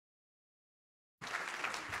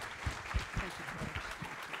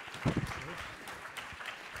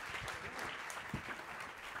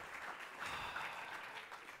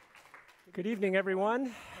Good evening,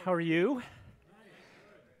 everyone. How are you?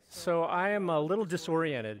 So I am a little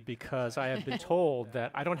disoriented because I have been told that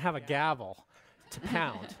I don't have a gavel to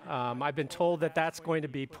pound. I've been told that that's going to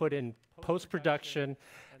be put in post-production,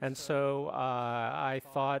 and so I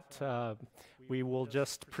thought we will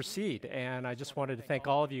just proceed. And I just wanted to thank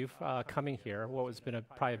all of you coming here. What has been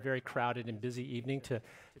probably a very crowded and busy evening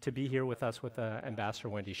to be here with us with Ambassador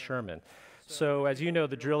Wendy Sherman. So as you know,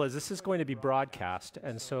 the drill is this is going to be broadcast,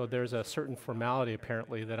 and so there's a certain formality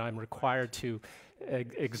apparently that I'm required to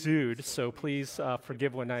exude. So please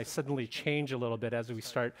forgive when I suddenly change a little bit as we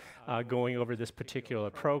start going over this particular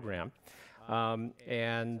program.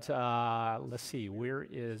 Let's see, where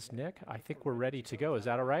is Nick? I think we're ready to go. Is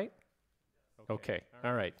that all right? Okay,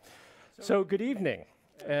 all right. So good evening.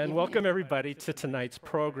 And welcome, everybody, to tonight's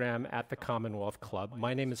program at the Commonwealth Club.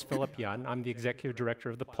 My name is Philip Young. I'm the Executive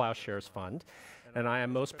Director of the Plowshares Fund, and I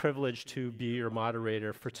am most privileged to be your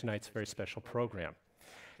moderator for tonight's very special program.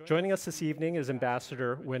 Joining us this evening is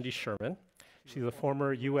Ambassador Wendy Sherman. She's a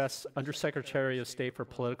former U.S. Undersecretary of State for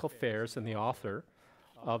Political Affairs and the author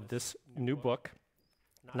of this new book,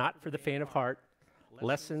 Not for the Faint of Heart,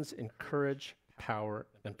 Lessons in Courage, Power,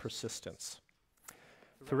 and Persistence.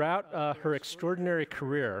 Throughout her extraordinary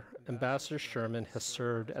career, Ambassador Sherman has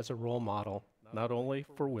served as a role model not only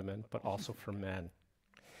for women, but also for men.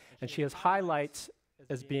 And she has highlights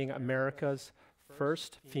as being America's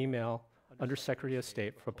first female Undersecretary of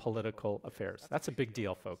State for Political Affairs. That's a big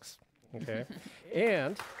deal, folks. Okay?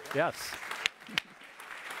 And, yes.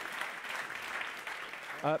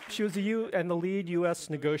 She was the lead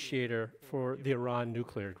U.S. negotiator for the Iran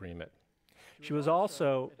nuclear agreement. She was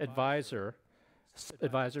also advisor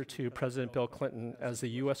to President Bill Clinton as the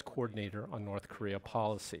U.S. coordinator on North Korea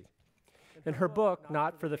policy. In her book,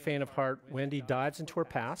 Not for the Faint of Heart, Wendy dives into her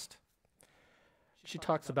past. She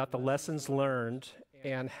talks about the lessons learned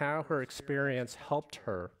and how her experience helped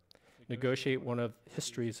her negotiate one of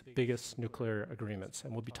history's biggest nuclear agreements,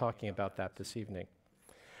 and we'll be talking about that this evening.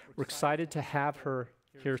 We're excited to have her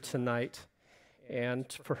here tonight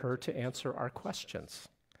and for her to answer our questions.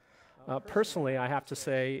 Personally, I have to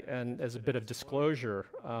say, and as a bit of disclosure,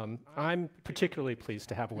 I'm particularly pleased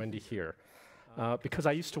to have Wendy here because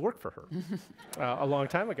I used to work for her a long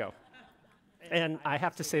time ago. And I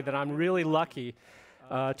have to say that I'm really lucky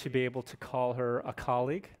to be able to call her a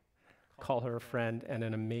colleague, call her a friend, and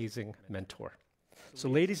an amazing mentor. So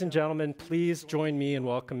ladies and gentlemen, please join me in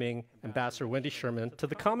welcoming Ambassador Wendy Sherman to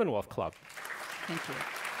the Commonwealth Club. Thank you.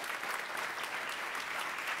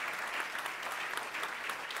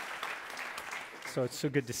 So it's so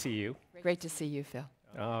good to see you. Great to see you, Phil.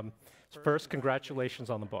 First, congratulations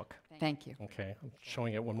on the book. Thank you. Okay, I'm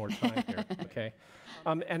showing it one more time here, okay?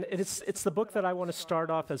 And it's the book that I want to start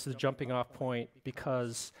off as the jumping off point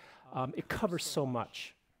because it covers so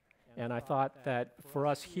much. And I thought that for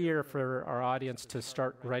us here, for our audience to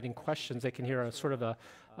start writing questions, they can hear a sort of a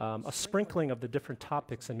sprinkling of the different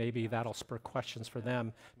topics, and maybe that'll spur questions for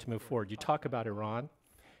them to move forward. You talk about Iran,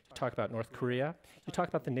 you talk about North Korea, you talk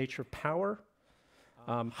about the nature of power,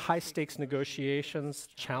 high-stakes negotiations,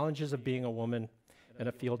 challenges of being a woman in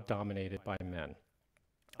a field dominated by men.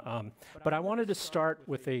 But I wanted to start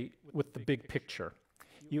with the big picture.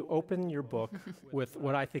 You open your book with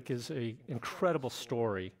what I think is an incredible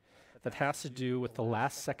story that has to do with the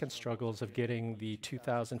last-second struggles of getting the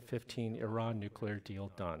 2015 Iran nuclear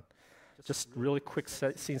deal done. Just really quick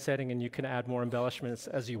scene setting, and you can add more embellishments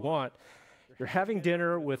as you want. You're having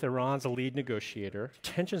dinner with Iran's lead negotiator.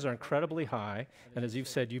 Tensions are incredibly high, and as you've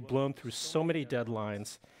said, you've blown through so many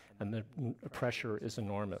deadlines, and the pressure is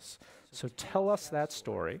enormous. So tell us that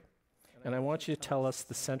story, and I want you to tell us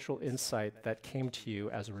the central insight that came to you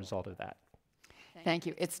as a result of that. Thank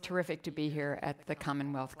you. It's terrific to be here at the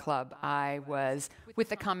Commonwealth Club. I was with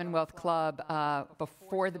the Commonwealth Club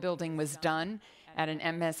before the building was done at an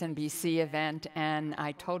MSNBC event, and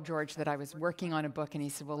I told George that I was working on a book, and he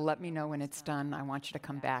said, well, let me know when it's done. I want you to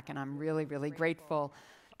come back, and I'm really, really grateful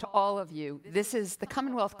to all of you. The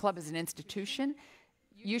Commonwealth Club is an institution.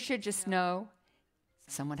 You should just know,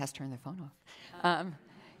 someone has turned their phone off.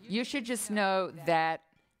 You should just know that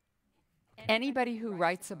anybody who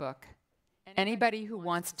writes a book, anybody who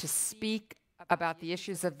wants to speak about the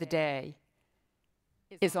issues of the day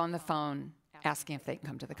is on the phone asking if they can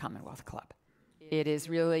come to the Commonwealth Club. It is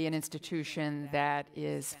really an institution that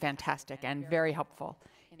is fantastic and very helpful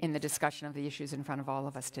in the discussion of the issues in front of all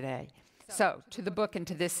of us today. So, to the book and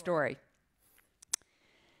to this story.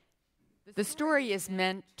 The story is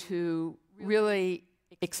meant to really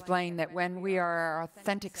explain that when we are our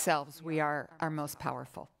authentic selves, we are our most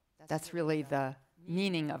powerful. That's really the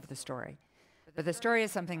meaning of the story. But the story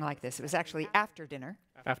is something like this. It was actually after dinner.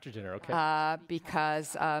 After dinner, okay.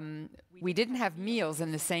 Because we didn't have meals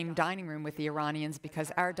in the same dining room with the Iranians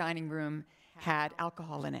because our dining room had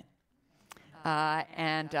alcohol in it.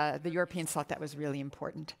 And the Europeans thought that was really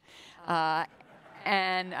important.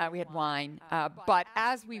 And we had wine. But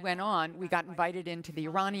as we went on, we got invited into the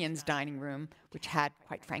Iranians' dining room, which had,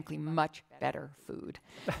 quite frankly, much better food.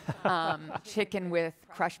 Chicken with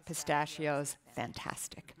crushed pistachios,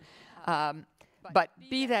 fantastic. But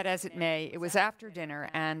be that as it may, it was after dinner,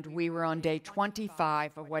 and we were on day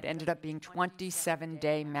 25 of what ended up being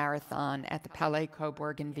 27-day marathon at the Palais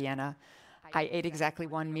Coburg in Vienna. I ate exactly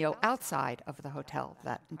one meal outside of the hotel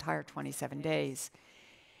that entire 27 days.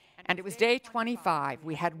 And it was day 25.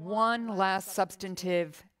 We had one last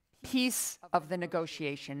substantive piece of the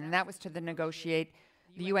negotiation, and that was to negotiate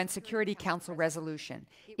the UN Security Council resolution.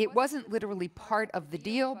 It wasn't literally part of the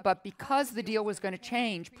deal, but because the deal was going to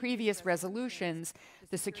change previous resolutions,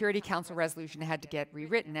 the Security Council resolution had to get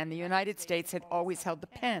rewritten, and the United States had always held the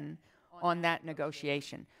pen on that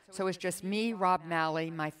negotiation. So it was just me, Rob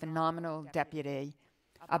Malley, my phenomenal deputy,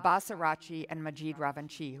 Abbas Arachi, and Majid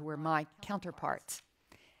Ravanchi, who were my counterparts,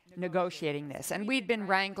 negotiating this. And we'd been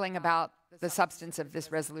wrangling about the substance of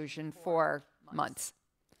this resolution for months.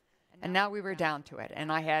 And now we were down to it.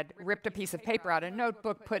 And I had ripped a piece of paper out, a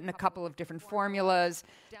notebook, put in a couple of different formulas,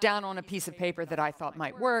 down on a piece of paper that I thought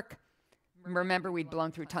might work. Remember, we'd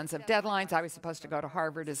blown through tons of deadlines. I was supposed to go to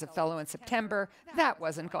Harvard as a fellow in September. That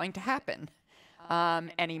wasn't going to happen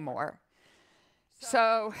anymore.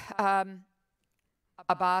 So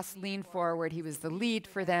Abbas leaned forward. He was the lead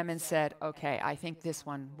for them and said, okay, I think this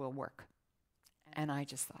one will work. And I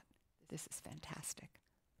just thought, this is fantastic.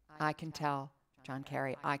 I can tell John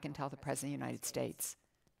Kerry, I can tell the President of the United States,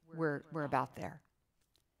 we're about there.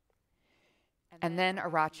 And then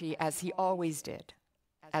Arachi, as he always did,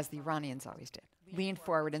 as the Iranians always did, leaned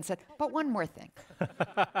forward and said, but one more thing.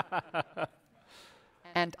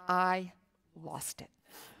 And I lost it.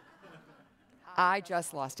 I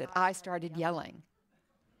just lost it. I started yelling.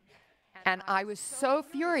 And I was so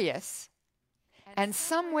furious. And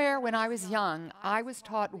somewhere when I was young, I was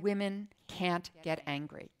taught women can't get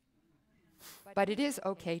angry. But it is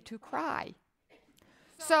okay to cry.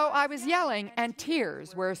 So I was yelling, and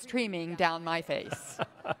tears were streaming down my face.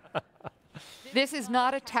 This is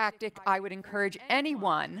not a tactic I would encourage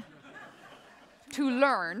anyone to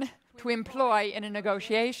learn to employ in a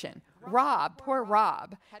negotiation. Rob, poor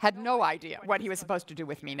Rob, had no idea what he was supposed to do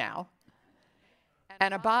with me now.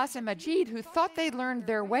 And Abbas and Majid, who thought they'd learned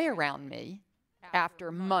their way around me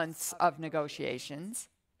after months of negotiations,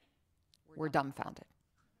 were dumbfounded.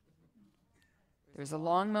 There was a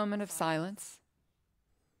long moment of silence,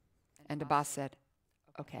 and Abbas said,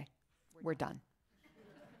 okay, we're done.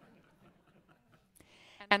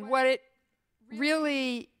 And what it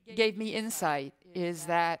really gave me insight is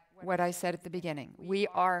that what I said at the beginning, we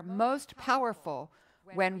are most powerful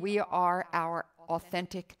when we are our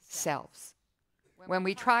authentic selves. When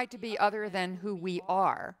we try to be other than who we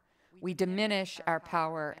are, we diminish our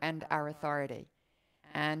power and our authority.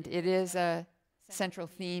 And it is a central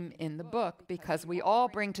theme in the book because we all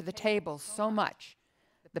bring to the table so much.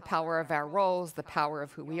 The power of our roles, the power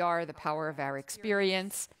of who we are, the power of our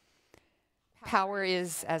experience. Power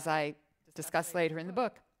is, as I discuss later in the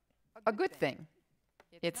book, a good thing.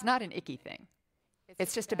 It's not an icky thing.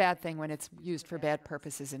 It's just a bad thing when it's used for bad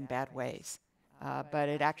purposes in bad ways. But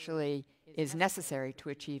it actually is necessary to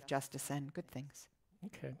achieve justice and good things.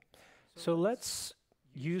 Okay. So let's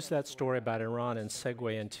use that story about Iran and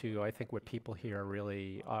segue into, I think, what people here are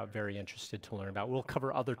really very interested to learn about. We'll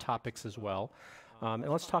cover other topics as well. And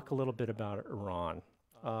let's talk a little bit about Iran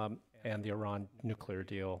and the Iran nuclear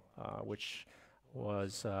deal, which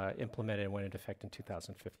was implemented and went into effect in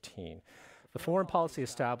 2015. The foreign policy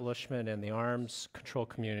establishment and the arms control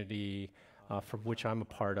community, from which I'm a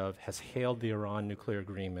part of, has hailed the Iran nuclear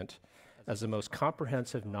agreement as the most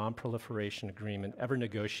comprehensive non-proliferation agreement ever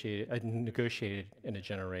negotiated in a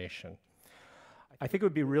generation. I think it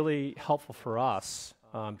would be really helpful for us,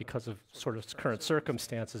 because of sort of current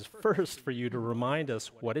circumstances, first for you to remind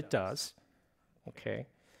us what it does, okay,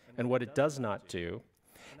 and what it does not do.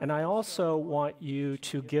 And I also want you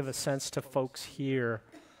to give a sense to folks here,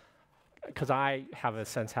 because I have a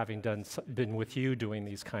sense, having been with you doing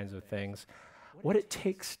these kinds of things, what it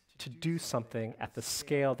takes to do something at the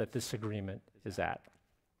scale that this agreement is at.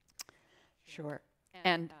 Sure.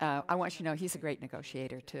 And I want you to know he's a great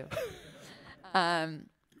negotiator, too.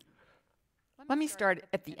 Let me start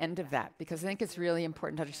at the end of that, because I think it's really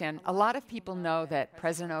important to understand. A lot of people know that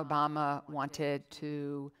President Obama wanted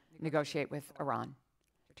to negotiate with Iran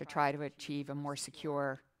to try to achieve a more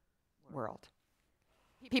secure world.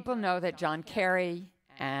 People know that John Kerry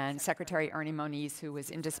and Secretary Ernie Moniz, who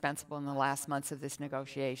was indispensable in the last months of this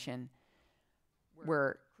negotiation,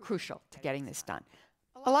 were crucial to getting this done.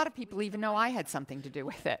 A lot of people even know I had something to do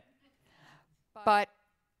with it. But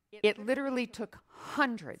it literally took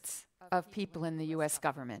hundreds of people in the US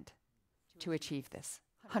government to achieve this.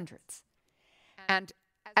 Hundreds. And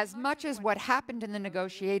as much as what happened in the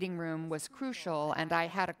negotiating room was crucial, and I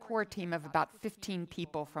had a core team of about 15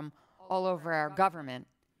 people from all over our government,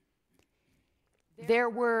 there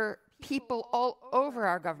were people all over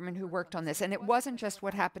our government who worked on this, and it wasn't just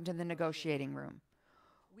what happened in the negotiating room.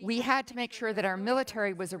 We had to make sure that our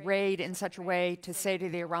military was arrayed in such a way to say to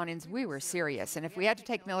the Iranians, we were serious, and if we had to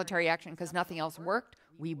take military action because nothing else worked,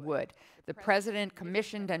 we would. The president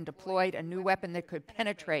commissioned and deployed a new weapon that could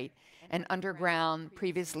penetrate an underground,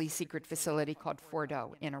 previously secret facility called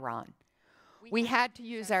Fordo in Iran. We had to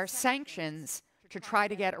use our sanctions to try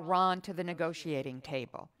to get Iran to the negotiating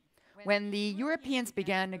table. When the Europeans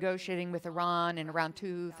began negotiating with Iran in around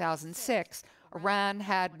 2006, Iran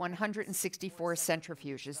had 164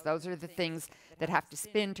 centrifuges. Those are the things that have to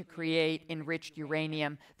spin to create enriched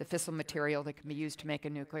uranium, the fissile material that can be used to make a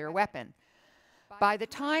nuclear weapon. By the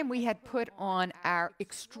time we had put on our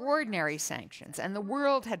extraordinary sanctions, and the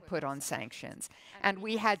world had put on sanctions, and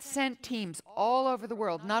we had sent teams all over the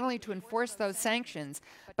world, not only to enforce those sanctions,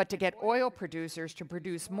 but to get oil producers to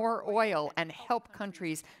produce more oil and help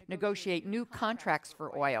countries negotiate new contracts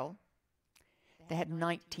for oil, they had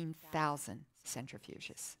 19,000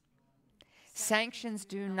 centrifuges. Sanctions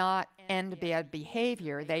do not end bad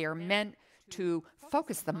behavior. They are meant to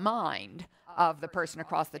focus the mind of the person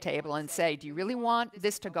across the table and say, do you really want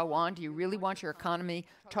this to go on? Do you really want your economy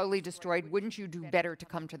totally destroyed? Wouldn't you do better to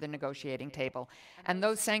come to the negotiating table? And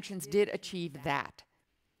those sanctions did achieve that.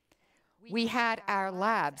 We had our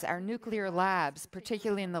labs, our nuclear labs,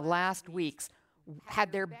 particularly in the last weeks,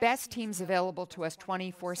 had their best teams available to us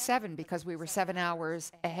 24/7 because we were 7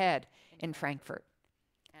 hours ahead in Frankfurt.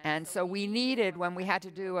 And so we needed, when we had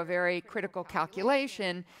to do a very critical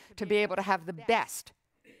calculation, to be able to have the best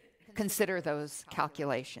consider those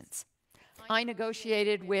calculations. I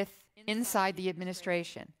negotiated with inside the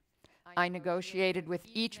administration. I negotiated with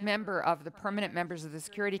each member of the permanent members of the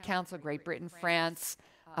Security Council, Great Britain, France,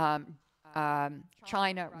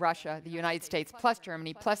 China, Russia, the United States, plus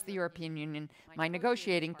Germany, plus the European Union, my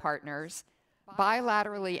negotiating partners,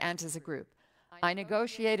 bilaterally and as a group. I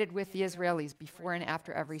negotiated with the Israelis before and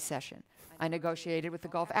after every session. I negotiated with the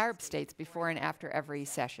Gulf Arab states before and after every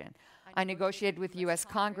session. I negotiated with U.S.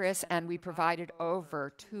 Congress, and we provided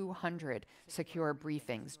over 200 secure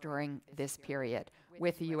briefings during this period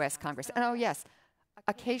with the U.S. Congress. And oh, yes,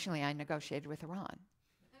 occasionally I negotiated with Iran.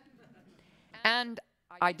 And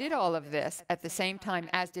I did all of this at the same time,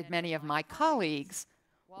 as did many of my colleagues,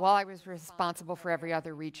 while I was responsible for every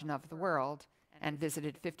other region of the world and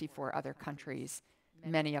visited 54 other countries,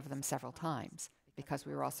 many of them several times, because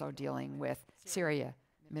we were also dealing with Syria,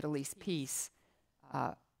 Middle East peace,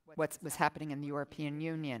 what was happening in the European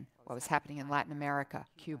Union, what was happening in Latin America,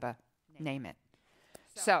 Cuba, name it.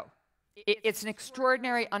 So it's an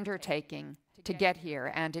extraordinary undertaking to get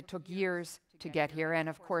here, and it took years to get here. And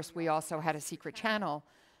of course, we also had a secret channel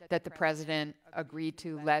that the president agreed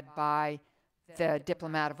to, led by the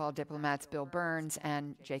diplomat of all diplomats, Bill Burns,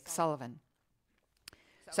 and Jake Sullivan.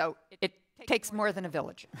 So it takes more than a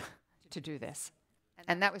village to do this.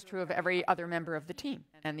 And that was true of every other member of the team,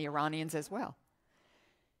 and the Iranians as well.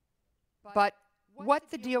 But what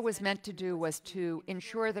the deal was meant to do was to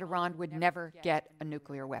ensure that Iran would never get a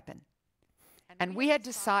nuclear weapon. And we had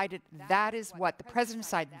decided that is what, the president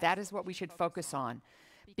decided that is what we should focus on.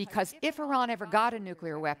 Because if Iran ever got a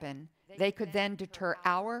nuclear weapon, they could then deter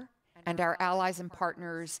our and our allies and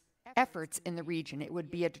partners' efforts in the region. It would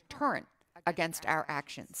be a deterrent against our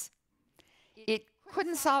actions. It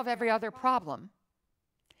couldn't solve every other problem.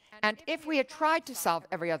 And if we had tried to solve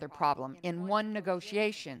every other problem in one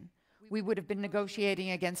negotiation, we would have been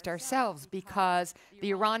negotiating against ourselves, because the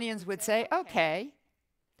Iranians would say, okay,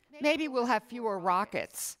 maybe we'll have fewer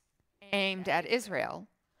rockets aimed at Israel,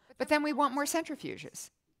 but then we want more centrifuges.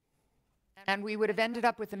 And we would have ended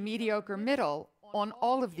up with a mediocre middle on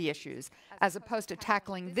all of the issues, as opposed to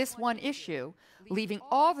tackling this one issue, leaving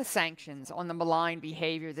all the sanctions on the malign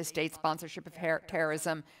behavior, the state sponsorship of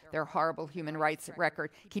terrorism, their horrible human rights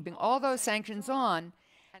record, keeping all those sanctions on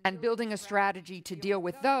and building a strategy to deal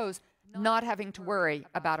with those, not having to worry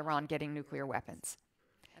about Iran getting nuclear weapons.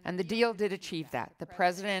 And the deal did achieve that. The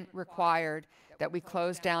president required that we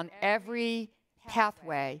close down every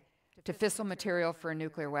pathway to fissile material for a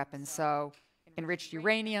nuclear weapon. So enriched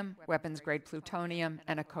uranium, weapons-grade plutonium,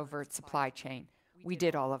 and a covert supply chain. We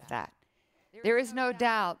did all of that. There is no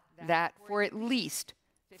doubt that for at least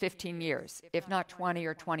 15 years, if not 20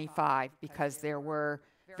 or 25, because there were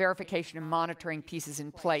verification and monitoring pieces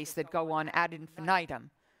in place that go on ad infinitum,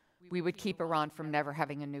 we would keep Iran from never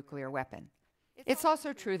having a nuclear weapon. It's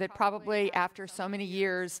also true that probably after so many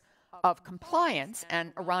years of compliance,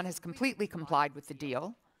 and Iran has completely complied with the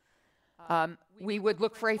deal, we would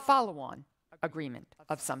look for a follow-on agreement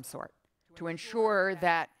of some sort to ensure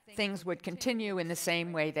that things would continue in the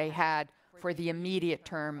same way they had for the immediate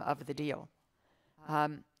term of the deal.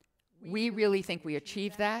 We really think we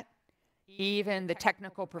achieved that. Even the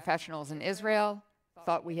technical professionals in Israel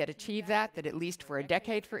thought we had achieved that at least for a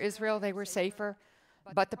decade for Israel they were safer.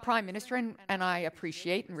 But the Prime Minister, and I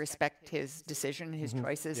appreciate and respect his decision, his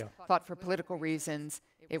choices, thought for political reasons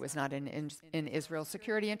it was not in Israel's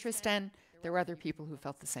security interest, and there were other people who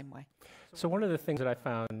felt the same way. So one of the things that I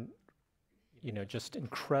found, just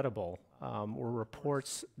incredible were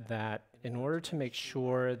reports that in order to make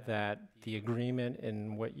sure that the agreement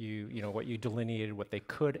and what you delineated, what they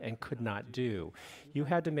could and could not do, you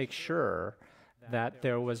had to make sure that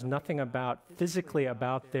there was nothing physically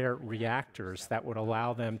about their reactors that would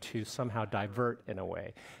allow them to somehow divert in a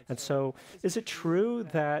way. And so is it true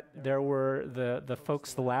that there were the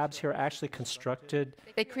folks, the labs here actually constructed?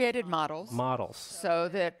 They created models. So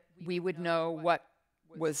that we would know what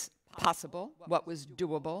was possible, what was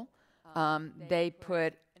doable. They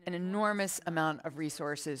put an enormous amount of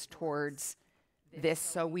resources towards this,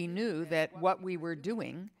 so we knew that what we were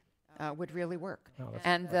doing would really work.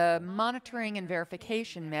 And the monitoring and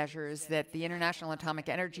verification measures that the International Atomic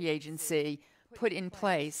Energy Agency put in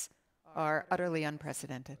place are utterly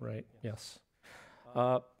unprecedented. Right, yes.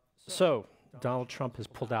 So Donald Trump has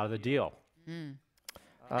pulled out of the deal.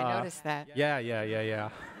 I noticed that. Yeah.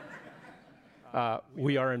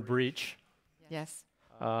 We are in breach. Yes.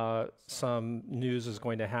 Some news is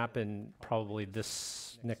going to happen probably this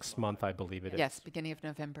next month, I believe it is. Yes, beginning of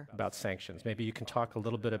November. About sanctions. Maybe you can talk a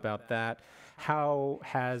little bit about that. How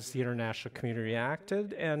has the international community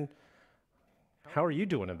reacted, and how are you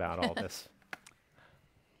doing about all this?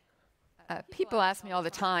 People ask me all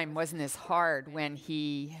the time, wasn't this hard when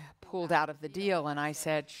he pulled out of the deal? And I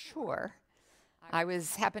said, sure. I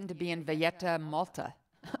happened to be in Valletta, Malta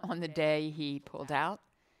on the day he pulled out.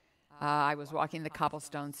 I was walking the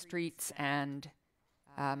cobblestone streets, and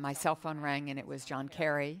my cell phone rang, and it was John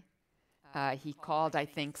Kerry. He called, I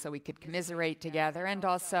think, so we could commiserate together and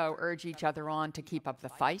also urge each other on to keep up the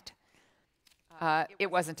fight. It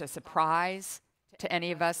wasn't a surprise to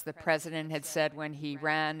any of us. The president had said when he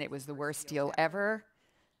ran it was the worst deal ever,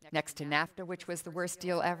 next to NAFTA, which was the worst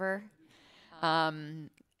deal ever.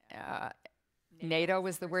 NATO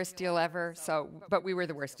was the worst deal ever, but we were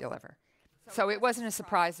the worst deal ever. So it wasn't a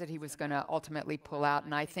surprise that he was going to ultimately pull out,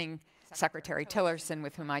 and I think Secretary Tillerson,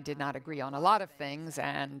 with whom I did not agree on a lot of things,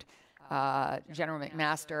 and General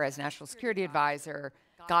McMaster as National Security Advisor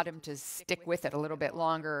got him to stick with it a little bit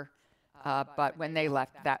longer, but when they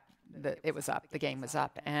left, it was up, the game was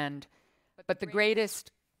up. But the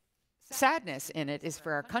greatest sadness in it is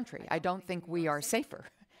for our country. I don't think we are safer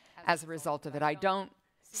as a result of it. I don't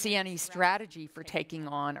see any strategy for taking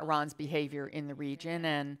on Iran's behavior in the region,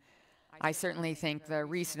 and I certainly think the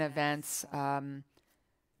recent events on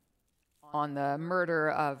the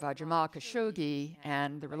murder of Jamal Khashoggi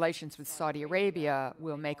and the relations with Saudi Arabia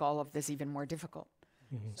will make all of this even more difficult.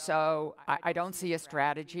 So I don't see a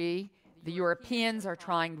strategy. The Europeans are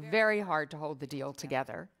trying very hard to hold the deal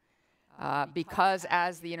together because,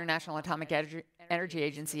 as the International Atomic Energy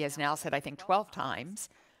Agency has now said, I think 12 times,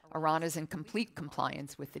 Iran is in complete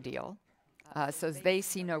compliance with the deal. So they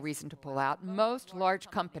see no reason to pull out. Most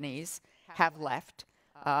large companies have left.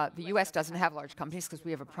 The U.S. doesn't have large companies because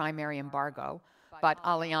we have a primary embargo. But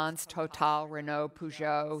Allianz, Total, Renault,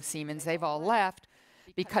 Peugeot, Siemens, they've all left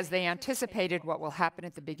because they anticipated what will happen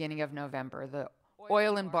at the beginning of November. The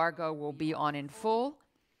oil embargo will be on in full.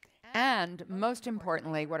 And most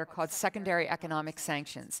importantly, what are called secondary economic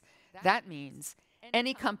sanctions. That means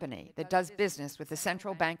any company that does business with the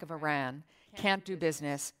Central Bank of Iran can't do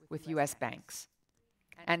business with U.S. banks.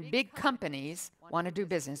 And big companies want to do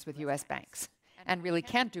business with U.S. banks and really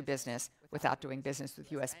can't do business without doing business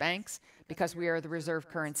with U.S. banks because we are the reserve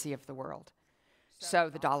currency of the world. So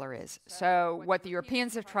the dollar is. So what the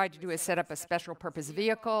Europeans have tried to do is set up a special purpose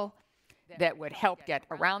vehicle that would help get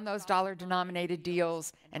around those dollar-denominated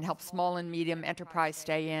deals and help small and medium enterprise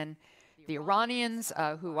stay in. The Iranians,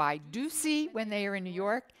 who I do see when they are in New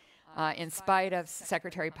York, in spite of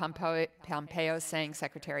Secretary Pompeo saying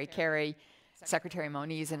Secretary Kerry, Secretary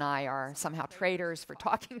Moniz and I are somehow traitors for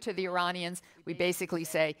talking to the Iranians, we basically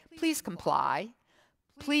say, please comply.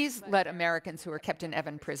 Please let Americans who are kept in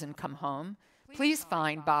Evin prison come home. please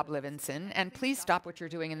find Bob Livingston, and please stop what you're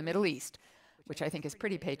doing in the Middle East, which I think is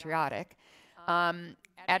pretty patriotic.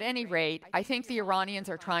 At any rate, I think the Iranians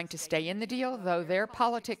are trying to stay in the deal, though their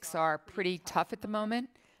politics are pretty tough at the moment.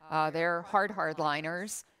 They're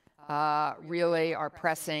hardliners, really are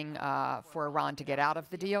pressing for Iran to get out of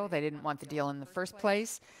the deal. They didn't want the deal in the first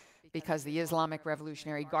place because the Islamic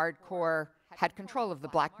Revolutionary Guard Corps had control of the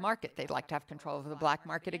black market. They'd like to have control of the black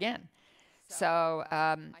market again. So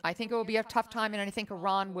I think it will be a tough time, and I think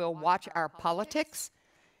Iran will watch our politics.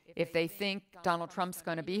 If they think Donald Trump's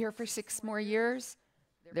going to be here for 6 more years,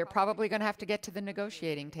 they're probably going to have to get to the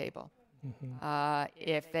negotiating table.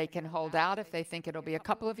 If they can hold out, if they think it'll be a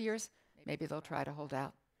couple of years, maybe they'll try to hold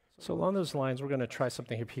out. So along those lines, we're going to try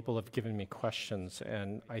something here. People have given me questions,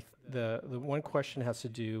 and the one question has to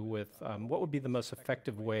do with what would be the most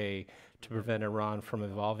effective way to prevent Iran from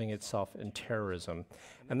evolving itself in terrorism.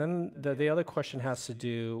 And then the other question has to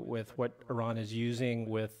do with what Iran is using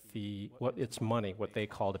with its money, what they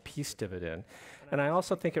call the peace dividend. And I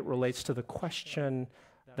also think it relates to the question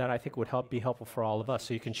that I think would be helpful for all of us.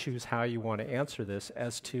 So you can choose how you want to answer this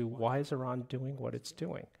as to why is Iran doing what it's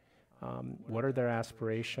doing? What are their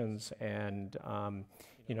aspirations? And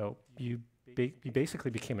you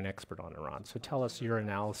basically became an expert on Iran. So tell us your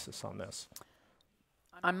analysis on this.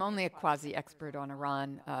 I'm only a quasi-expert on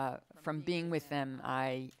Iran. From being with them,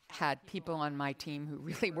 I had people on my team who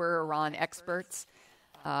really were Iran experts,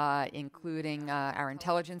 including our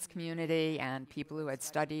intelligence community and people who had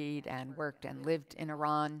studied and worked and lived in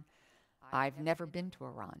Iran. I've never been to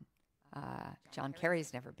Iran. John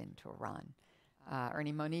Kerry's never been to Iran.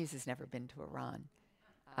 Ernie Moniz has never been to Iran.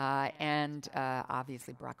 And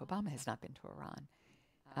obviously Barack Obama has not been to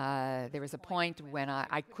Iran. There was a point when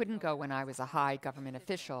I couldn't go when I was a high government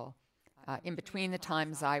official. In between the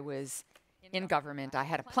times I was in government, I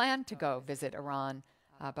had a plan to go visit Iran,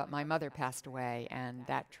 but my mother passed away, and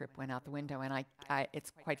that trip went out the window. And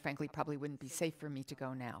it's quite frankly probably wouldn't be safe for me to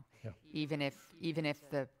go now. Yeah. Even if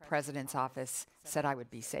the president's office said I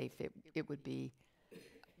would be safe, it would be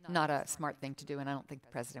not a smart thing to do, and I don't think the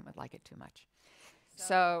president would like it too much.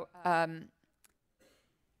 So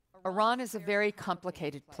Iran is a very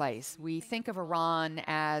complicated place. We think of Iran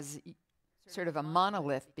as sort of a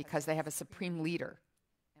monolith because they have a supreme leader.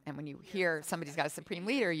 And when you hear somebody's got a supreme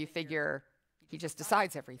leader, you figure he just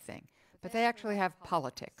decides everything. But they actually have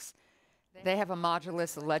politics. They have a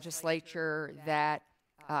modulus, a legislature that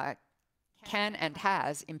can and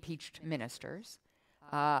has impeached ministers.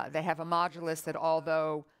 They have a modulus that,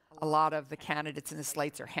 although a lot of the candidates in the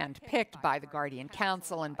slates are handpicked by the Guardian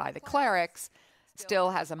Council and by the clerics,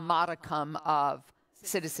 still has a modicum of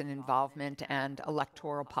citizen involvement and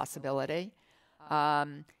electoral possibility.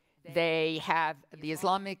 They have the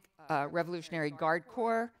Islamic Revolutionary Guard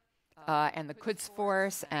Corps and the Quds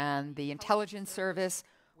Force and the intelligence service,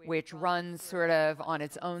 which runs sort of on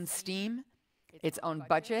its own steam, its own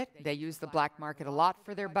budget. They use the black market a lot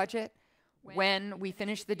for their budget. When we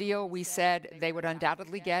finished the deal, we said they would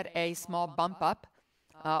undoubtedly get a small bump up.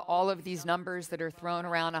 All of these numbers that are thrown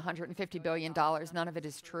around, $150 billion, none of it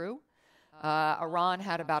is true. Iran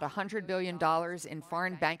had about $100 billion in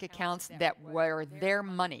foreign bank accounts that were their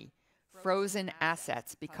money, frozen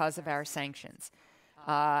assets because of our sanctions.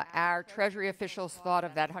 Our Treasury officials thought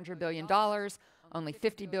of that $100 billion, only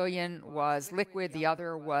 $50 billion was liquid. The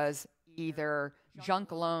other was either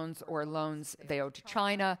junk loans or loans they owed to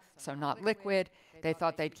China, so not liquid. They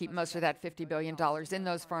thought they'd keep most of that $50 billion in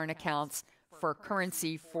those foreign accounts for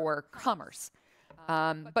currency for commerce.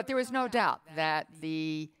 But there was no doubt that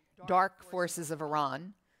the dark forces of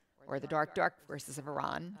Iran, or the dark forces of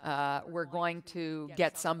Iran, were going to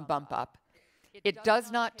get some bump up. It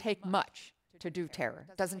does not take much to do terror.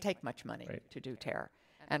 It doesn't take much money to do terror.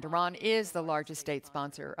 And Iran is the largest state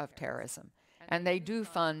sponsor of terrorism. And they do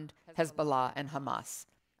fund Hezbollah and Hamas.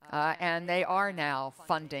 And they are now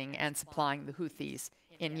funding and supplying the Houthis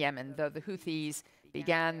in Yemen. Though the Houthis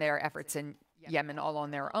began their efforts in Yemen all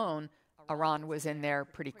on their own, Iran was in there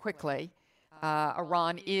pretty quickly.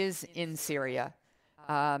 Iran is in Syria.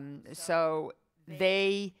 So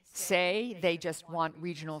they say they just want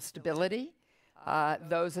regional stability.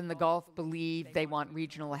 Those in the Gulf believe they want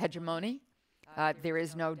regional hegemony. There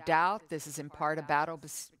is no doubt this is in part a battle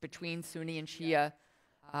between Sunni and Shia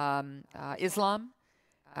Islam.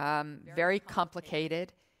 Very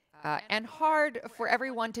complicated and hard for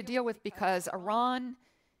everyone to deal with because Iran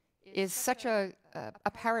is such a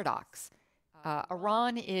paradox.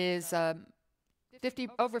 Iran is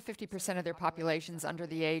over 50% of their population's under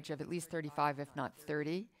the age of at least 35, if not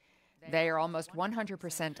 30. They are almost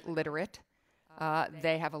 100% literate.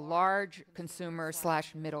 They have a large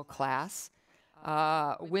consumer/middle class.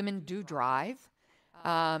 Women do drive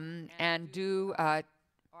and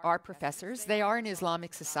are professors. They are an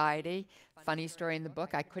Islamic society. Funny story in the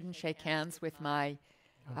book, I couldn't shake hands with my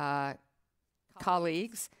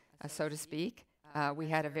colleagues, so to speak. We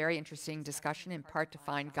had a very interesting discussion, in part to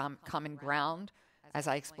find common ground. As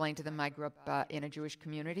I explained to them, I grew up in a Jewish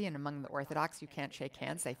community, and among the Orthodox, you can't shake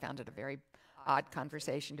hands. They found it a very odd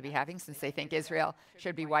conversation to be having, since they think Israel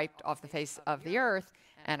should be wiped off the face of the earth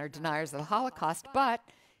and are deniers of the Holocaust. But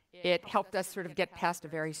it helped us sort of get past a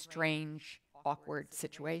very strange, awkward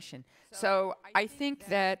situation. So I think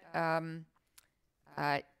that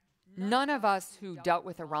none of us who dealt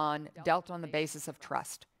with Iran dealt on the basis of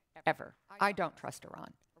trust, ever. I don't trust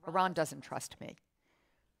Iran. Iran doesn't trust me.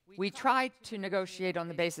 We tried to negotiate on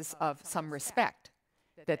the basis of some respect,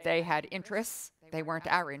 that they had interests. They weren't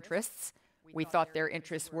our interests. We thought their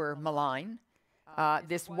interests were malign.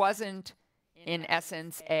 This wasn't, in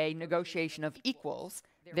essence, a negotiation of equals.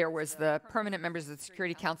 There was the permanent members of the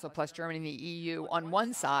Security Council plus Germany and the EU on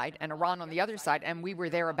one side and Iran on the other side, and we were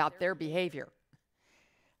there about their behavior.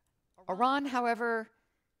 Iran, however,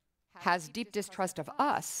 has deep distrust of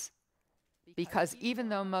us, because even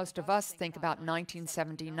though most of us think about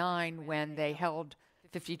 1979, when they held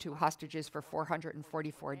 52 hostages for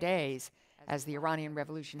 444 days as the Iranian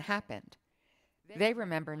Revolution happened, they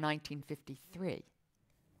remember 1953,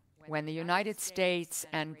 when the United States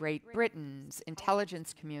and Great Britain's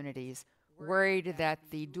intelligence communities worried that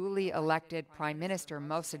the duly elected Prime Minister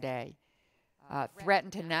Mossadegh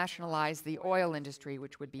threatened to nationalize the oil industry,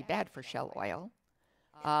 which would be bad for Shell oil,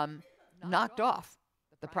 knocked off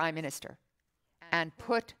the Prime Minister and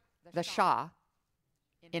put the Shah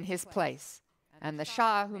in his place. And the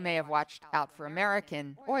Shah, who may have watched out for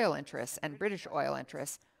American oil interests and British oil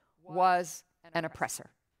interests, was an oppressor.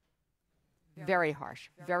 Very harsh,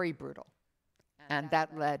 very brutal. And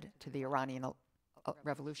that led to the Iranian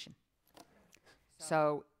Revolution.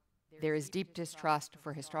 So there is deep distrust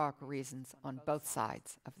for historical reasons on both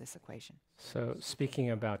sides of this equation. So speaking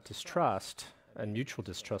about distrust and mutual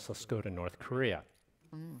distrust, let's go to North Korea.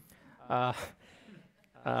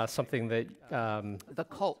 Something that... the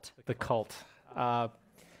cult. The cult.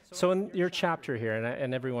 So in your chapter here,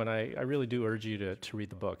 and everyone, I really do urge you to read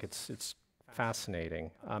the book. It's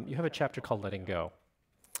fascinating. You have a chapter called Letting Go.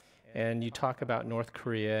 And you talk about North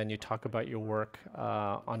Korea, and you talk about your work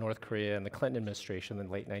on North Korea and the Clinton administration in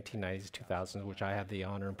the late 1990s, 2000s, which I had the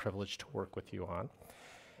honor and privilege to work with you on.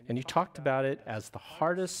 And you talked about it as the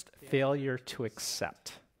hardest failure to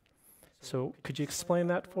accept. So could you explain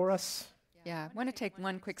that for us? Yeah, I want to take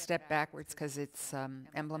one quick step backwards because it's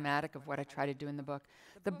emblematic of what I try to do in the book.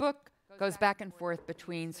 The book goes back and forth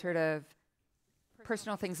between sort of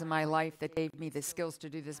personal things in my life that gave me the skills to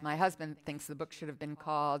do this. My husband thinks the book should have been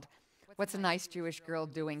called "What's a Nice Jewish Girl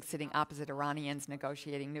Doing Sitting Opposite Iranians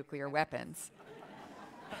Negotiating Nuclear Weapons?"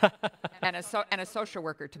 and a social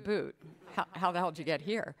worker to boot. How the hell did you get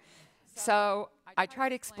here? So I try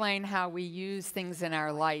to explain how we use things in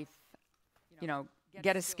our life,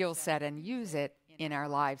 get a skill set and use it in our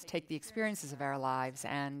lives, take the experiences of our lives.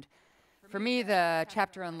 And for me, the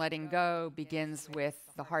chapter on letting go begins with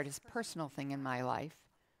the hardest personal thing in my life,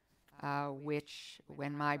 which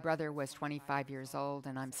when my brother was 25 years old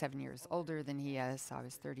and I'm 7 years older than he is, so I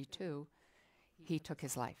was 32, he took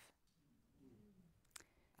his life.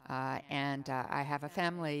 And I have a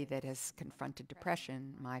family that has confronted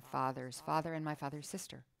depression. My father's father and my father's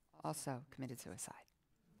sister also committed suicide.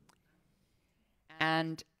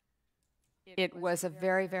 And it was a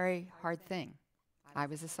very, very hard thing. I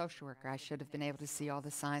was a social worker. I should have been able to see all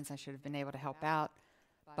the signs. I should have been able to help out.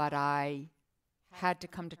 But I had to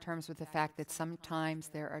come to terms with the fact that sometimes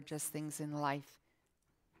there are just things in life,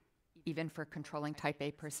 even for a controlling type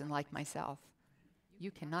A person like myself,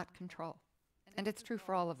 you cannot control. And it's true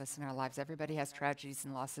for all of us in our lives. Everybody has tragedies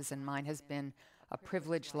and losses, and mine has been a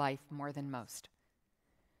privileged life more than most.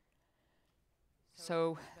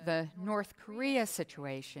 So the North Korea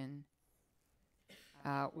situation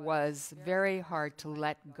was very hard to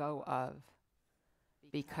let go of,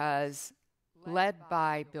 because led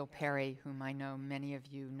by Bill Perry, whom I know many of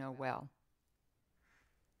you know well,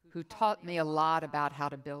 who taught me a lot about how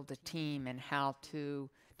to build a team and how to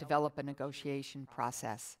develop a negotiation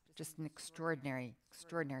process. Just an extraordinary,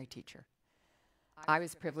 extraordinary teacher. I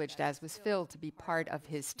was privileged, as was Phil, to be part of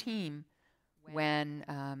his team when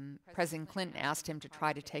President Clinton asked him to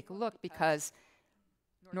try to take a look, because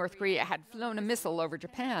North Korea had flown a missile over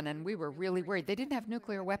Japan, and we were really worried. They didn't have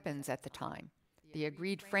nuclear weapons at the time. The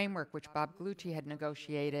agreed framework, which Bob Gallucci had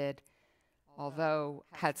negotiated, although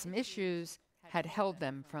had some issues, had held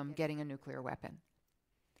them from getting a nuclear weapon.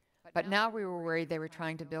 But now we were worried they were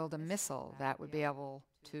trying to build a missile that would be able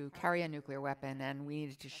to carry a nuclear weapon, and we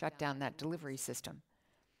needed to shut down that delivery system.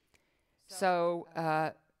 So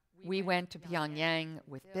we went to Pyongyang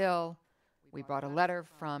with Bill. We brought a letter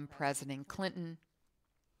from President Clinton.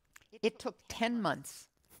 It took 10 months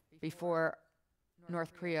before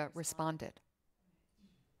North Korea responded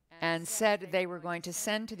and said they were going to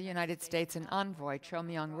send to the United States an envoy, Cho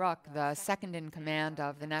Myung-ruk, the second in command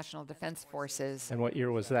of the National Defense Forces. And what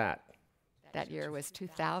year was that? That year was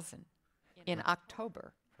 2000, in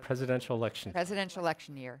October. Presidential election. Presidential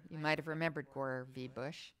election year. You might have remembered Gore v.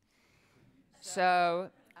 Bush.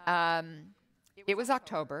 So it was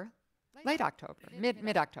October, late October,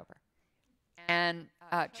 mid-October. And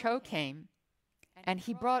Cho came, and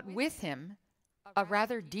he brought with him a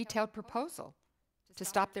rather detailed proposal to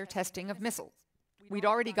stop their testing of missiles. We'd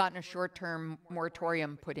already gotten a short-term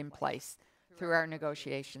moratorium put in place through our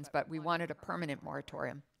negotiations, but we wanted a permanent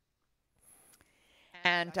moratorium.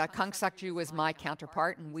 And Kang Sak-ju was my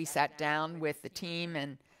counterpart, and we sat down with the team,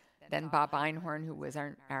 and then Bob Einhorn, who was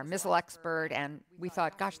our missile expert, and we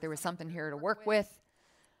thought, gosh, there was something here to work with.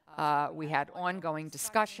 We had ongoing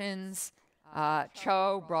discussions.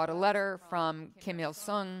 Cho brought a letter from Kim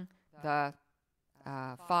Il-sung, the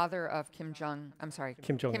father of Kim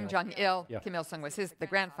Jong-il. Yeah. Kim Il-sung was the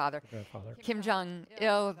grandfather. Grandfather. Kim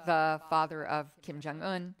Jong-il, the father of Kim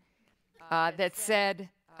Jong-un, that said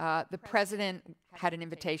the president had an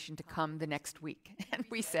invitation to come the next week. And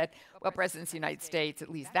we said, well, President of the United States,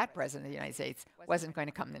 at least that president of the United States, wasn't going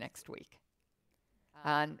to come the next week.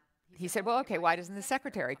 And he said, well, okay, why doesn't the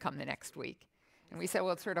secretary come the next week? And we said,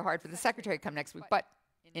 well, it's sort of hard for the secretary to come next week. But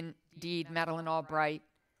indeed, Madeleine Albright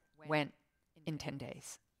went in 10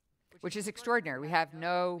 days, which is extraordinary. We have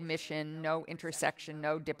no mission, no intersection,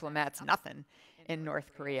 no diplomats, nothing in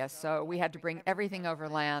North Korea. So we had to bring everything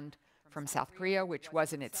overland from South Korea, which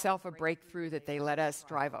was in itself a breakthrough that they let us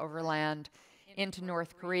drive overland into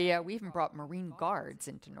North Korea. We even brought Marine Guards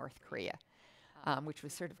into North Korea, which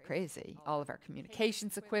was sort of crazy. All of our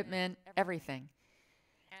communications equipment, everything.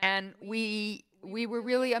 And we were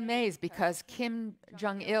really amazed because Kim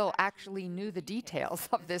Jong-il actually knew the details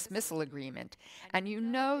of this missile agreement. And you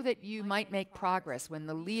know that you might make progress when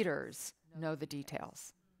the leaders know the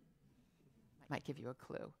details. Might give you a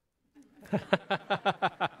clue.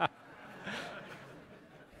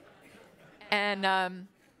 And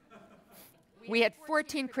we had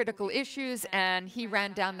 14 critical issues, and he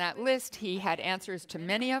ran down that list. He had answers to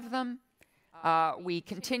many of them. We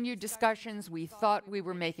continued discussions. We thought we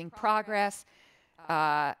were making progress.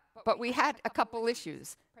 But we had a couple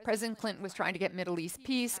issues. President Clinton was trying to get Middle East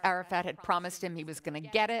peace. Arafat had promised him he was going to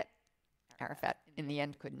get it. Arafat, in the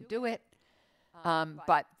end, couldn't do it.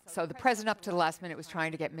 So the president, up to the last minute, was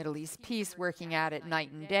trying to get Middle East peace, working at it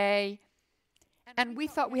night and day. And we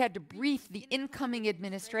thought we had to brief the incoming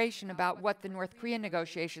administration about what the North Korean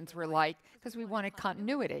negotiations were like, because we wanted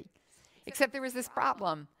continuity. Except there was this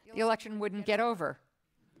problem. The election wouldn't get over.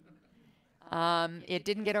 It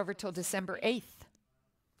didn't get over till December 8th.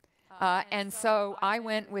 And so I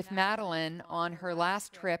went with Madeleine on her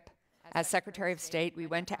last trip as Secretary of State. We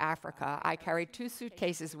went to Africa. I carried 2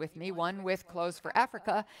 suitcases with me, one with clothes for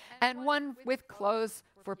Africa and one with clothes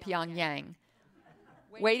for Pyongyang,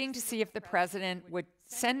 waiting to see if the president would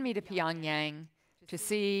send me to Pyongyang to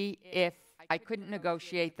see if I couldn't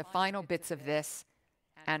negotiate the final bits of this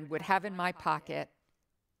and would have in my pocket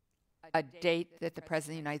a date that the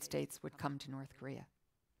President of the United States would come to North Korea.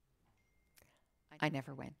 I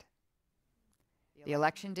never went. The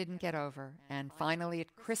election didn't get over, and finally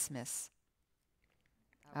at Christmas,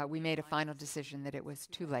 we made a final decision that it was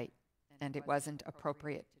too late and it wasn't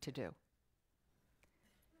appropriate to do.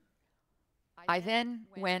 I then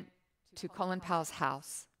went to Colin Powell's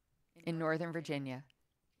house in Northern Virginia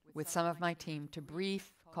with some of my team to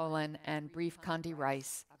brief Colin and brief Condi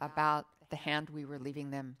Rice about the hand we were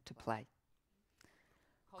leaving them to play.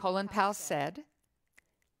 Colin Powell said,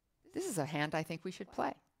 "This is a hand I think we should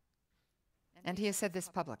play." And he has said this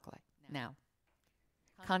publicly now.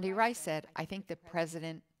 Condi Rice said, "I think that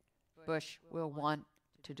President Bush will want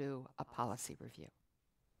to do a policy review."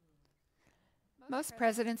 Most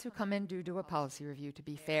presidents who come in do a policy review, to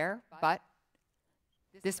be fair, but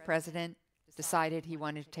this president decided he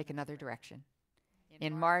wanted to take another direction.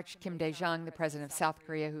 In March, Kim Dae-jung, the president of South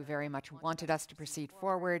Korea, who very much wanted us to proceed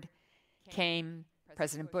forward, came.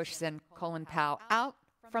 President Bush sent Colin Powell out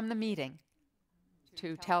from the meeting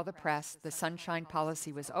to tell the press the sunshine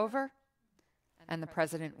policy was over and the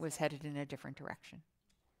president was headed in a different direction.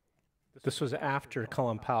 This was after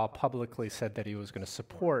Colin Powell publicly said that he was going to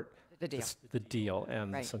support The deal. the deal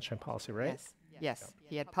and Right. the sunshine policy, right? Yes, yes.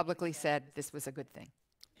 He had publicly said this was a good thing.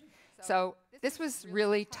 So this was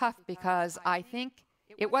really tough because I think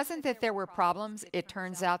it wasn't that there were problems. It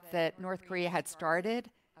turns out that North Korea had started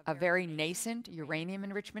a very nascent uranium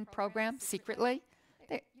enrichment program secretly.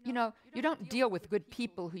 You don't deal with good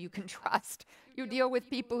people who you can trust. You deal with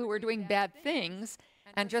people who are doing bad things.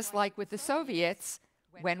 And just like with the Soviets,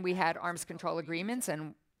 when we had arms control agreements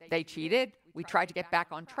and they cheated, we tried to get back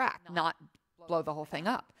on track, not blow the whole thing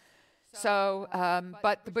up. So,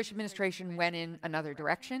 but the Bush administration went in another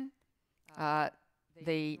direction.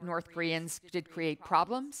 The North Koreans did create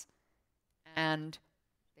problems, and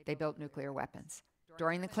they built nuclear weapons.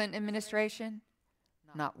 During the Clinton administration,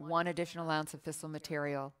 not one additional ounce of fissile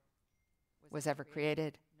material was ever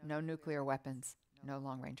created. No nuclear weapons, no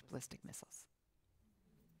long-range ballistic missiles.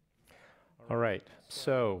 All right,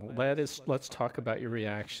 so let's talk about your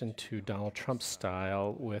reaction to Donald Trump's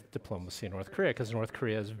style with diplomacy in North Korea, because North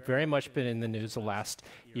Korea has very much been in the news the last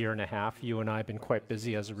year and a half. You and I have been quite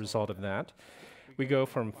busy as a result of that. We go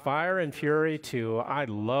from fire and fury to I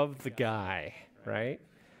love the guy, right?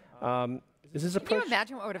 Is this Can you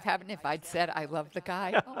imagine what would have happened if I'd said I love the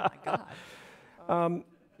guy? Oh, my God.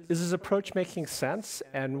 Is this approach making sense?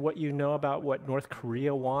 And what you know about what North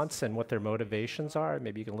Korea wants and what their motivations are?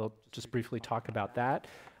 Maybe you can just briefly talk about that.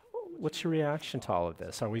 What's your reaction to all of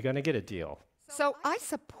this? Are we going to get a deal? So I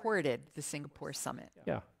supported the Singapore summit.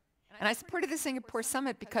 Yeah. And I supported the Singapore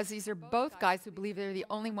summit because these are both guys who believe they're the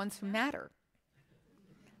only ones who matter.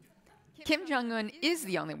 Kim Jong-un is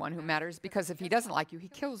the only one who matters because if he doesn't like you, he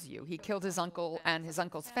kills you. He killed his uncle and his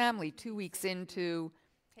uncle's family 2 weeks into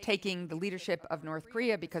taking the leadership of North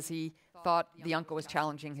Korea because he thought the uncle was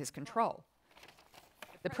challenging his control.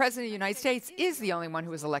 The President of the United States is the only one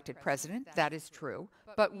who was elected president. That is true.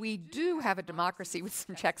 But we do have a democracy with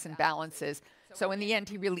some checks and balances. So in the end,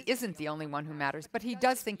 he really isn't the only one who matters. But he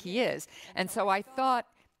does think he is. And so I thought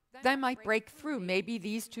they might break through. Maybe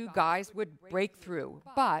these two guys would break through.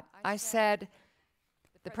 But I said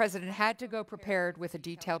the president had to go prepared with a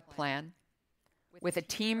detailed plan, with a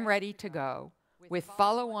team ready to go, with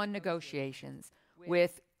follow-on negotiations,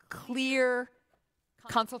 with clear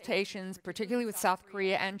consultations, particularly with South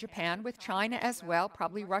Korea and Japan, with China as well,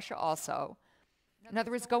 probably Russia also. In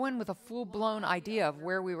other words, go in with a full-blown idea of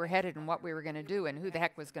where we were headed and what we were going to do and who the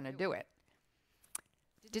heck was going to do it.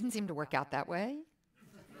 Didn't seem to work out that way.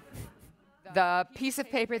 The piece of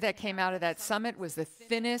paper that came out of that summit was the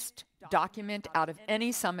thinnest document out of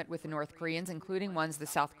any summit with the North Koreans, including ones the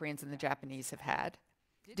South Koreans and the Japanese have had.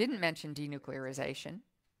 Didn't mention denuclearization.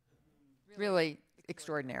 Really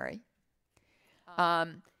extraordinary.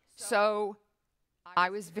 So I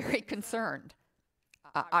was very concerned.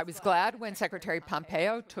 I was glad when Secretary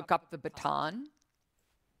Pompeo took up the baton.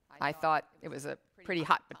 I thought it was a pretty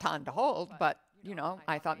hot baton to hold, but, you know,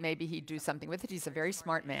 I thought maybe he'd do something with it. He's a very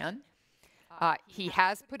smart man. He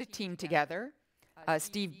has put a team together.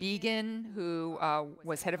 Steve Biegun, who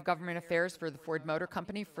was head of government affairs for the Ford Motor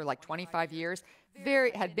Company for like 25 years,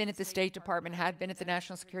 had been at the State Department, had been at the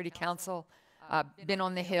National Security Council, been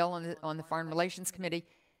on the Hill on the Foreign Relations Committee.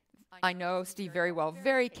 I know Steve very well,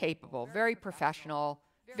 very capable, very professional,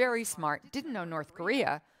 very smart, didn't know North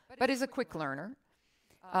Korea, but is a quick learner.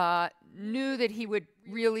 Knew that he would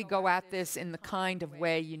really go at this in the kind of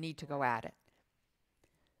way you need to go at it.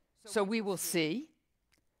 So we will see.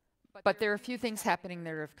 But there are a few things happening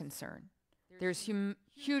that are of concern. There's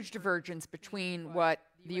huge divergence between what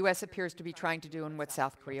the U.S. appears to be trying to do and what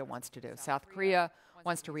South Korea wants to do. South Korea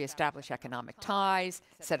wants to reestablish economic ties,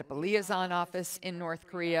 set up a liaison office in North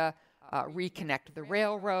Korea, reconnect the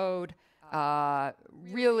railroad,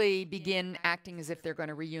 really begin acting as if they're going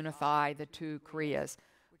to reunify the two Koreas,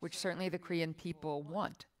 which certainly the Korean people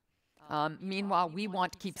want. Meanwhile, we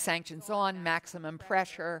want to keep sanctions on, maximum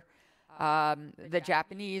pressure. The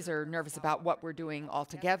Japanese are nervous about what we're doing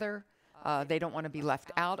altogether. They don't want to be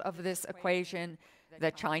left out of this equation. The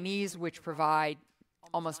Chinese, which provide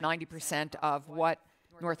almost 90% of what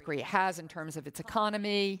North Korea has in terms of its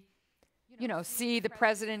economy, you know, see the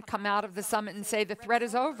president come out of the summit and say the threat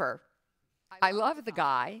is over. I love the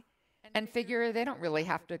guy and figure they don't really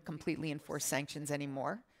have to completely enforce sanctions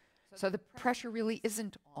anymore. So the pressure really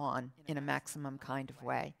isn't on in a maximum kind of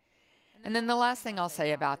way. And then the last thing I'll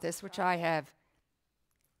say about this, which I have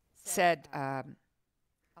said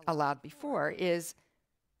aloud before, is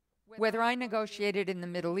whether I negotiated in the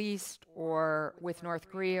Middle East or with North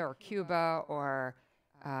Korea or Cuba or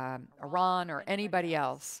Iran or anybody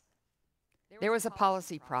else, there was a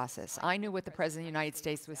policy process. I knew what the President of the United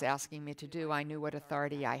States was asking me to do. I knew what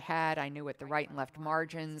authority I had. I knew what the right and left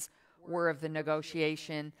margins were of the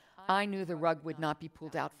negotiation. I knew the rug would not be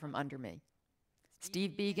pulled out from under me.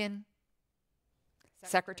 Steve Biegun,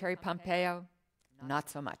 Secretary Pompeo, not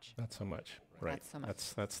so much. Not so much, right. Not so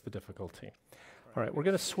much. That's the difficulty. All right, we're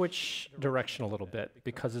going to switch direction a little bit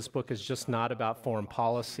because this book is just not about foreign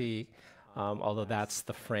policy, although that's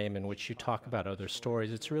the frame in which you talk about other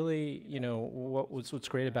stories. It's really, what's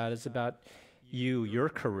great about it is about your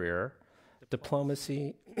career,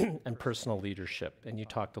 diplomacy, and personal leadership. And you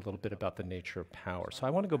talked a little bit about the nature of power. So I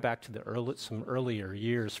want to go back to some earlier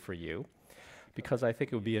years for you, because I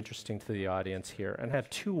think it would be interesting to the audience here. And I have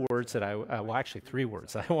two words that actually three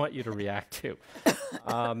words that I want you to react to.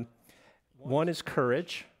 One is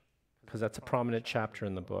courage, because that's a prominent chapter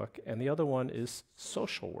in the book, and the other one is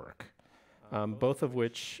social work, both of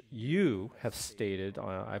which you have stated,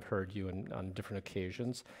 I've heard you on different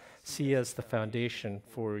occasions, see as the foundation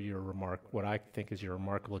for what I think is your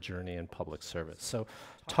remarkable journey in public service. So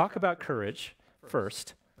talk about courage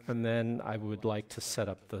first, and then I would like to set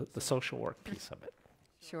up the social work piece of it.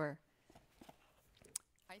 Sure.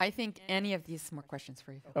 I think any of these, more questions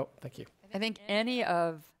for you. Oh, thank you. I think any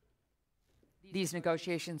of these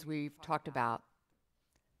negotiations we've talked about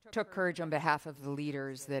took courage on behalf of the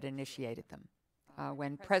leaders that initiated them.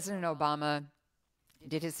 When President Obama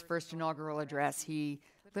did his first inaugural address, he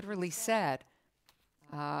literally said,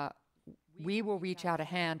 "We will reach out a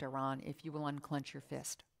hand, Iran, if you will unclench your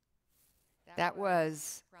fist." That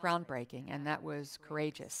was groundbreaking, and that was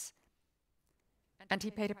courageous. And he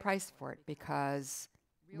paid a price for it, because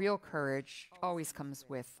real courage always comes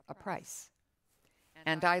with a price.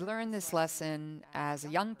 And I learned this lesson as a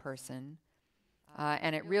young person,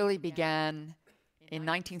 and it really began in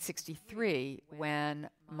 1963 when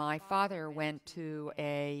my father went to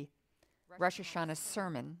a Rosh Hashanah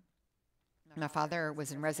sermon. My father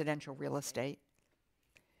was in residential real estate.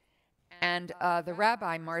 And the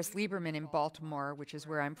rabbi, Morris Lieberman in Baltimore, which is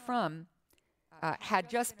where I'm from, had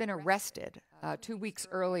just been arrested 2 weeks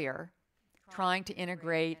earlier trying to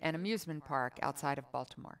integrate an amusement park outside of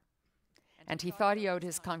Baltimore. And he thought he owed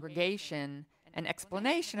his congregation an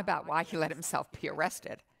explanation about why he let himself be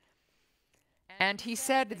arrested. And he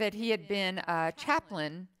said that he had been a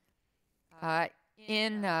chaplain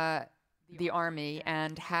in the army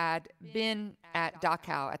and had been at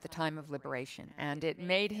Dachau at the time of liberation. And it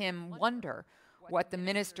made him wonder what the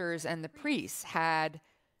ministers and the priests had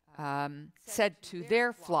said to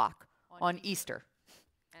their flock on Easter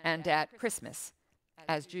and at Christmas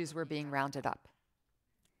as Jews were being rounded up.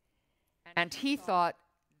 And he thought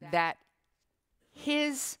that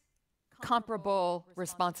his comparable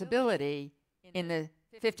responsibility in the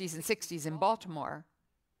 50s and 60s in Baltimore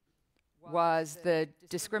was the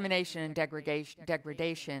discrimination and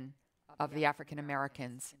degradation of the African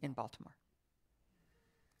Americans in Baltimore.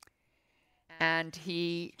 And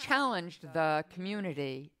he challenged the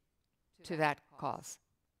community to that cause.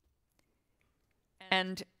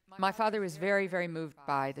 And my father was very, very moved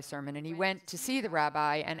by the sermon, and he went to see the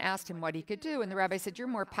rabbi and asked him what he could do. And the rabbi said, "You're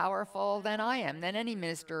more powerful than I am, than any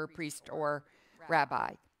minister, or priest, or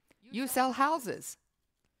rabbi. You sell houses.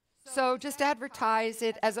 So just advertise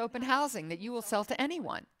it as open housing, that you will sell to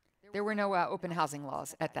anyone." There were no open housing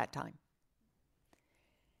laws at that time.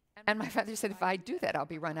 And my father said, "If I do that, I'll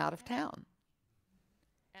be run out of town."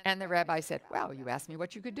 And the rabbi said, "Well, you asked me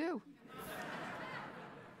what you could do.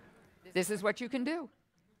 This is what you can do,"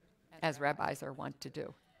 as rabbis are wont to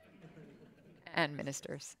do, and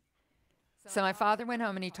ministers. So my father went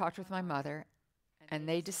home and he talked with my mother, and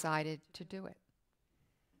they decided to do it.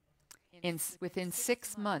 Within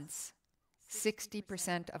 6 months,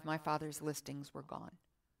 60% of my father's listings were gone.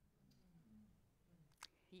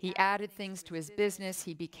 He added things to his business.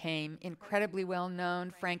 He became incredibly well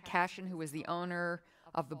known. Frank Cashin, who was the owner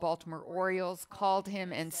of the Baltimore Orioles, called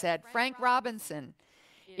him and said, "Frank Robinson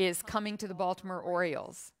is coming to the Baltimore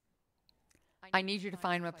Orioles. I need you to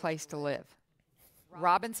find him a place to live."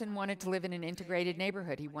 Robinson wanted to live in an integrated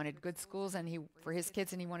neighborhood. He wanted good schools for his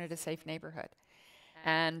kids, and he wanted a safe neighborhood.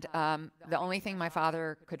 And the only thing my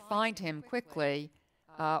father could find him quickly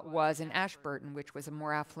was in Ashburton, which was a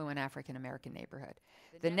more affluent African-American neighborhood.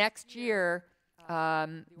 The next year,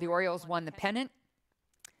 the Orioles won the pennant.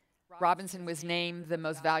 Robinson was named the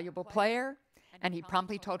most valuable player, and he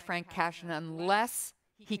promptly told Frank Cashin unless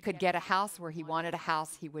he could get a house where he wanted a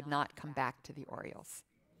house, he would not come back to the Orioles.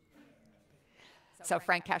 So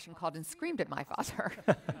Frank Cashin called and screamed at my father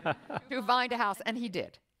to find a house, and he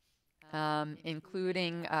did,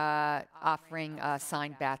 including offering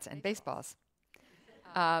signed bats and baseballs.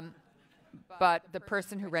 But the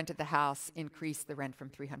person who rented the house increased the rent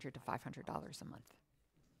from $300 to $500 a month.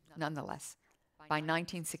 Nonetheless, by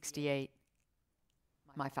 1968,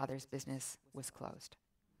 my father's business was closed.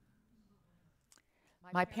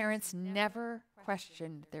 My parents never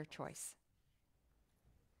questioned their choice.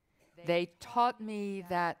 They taught me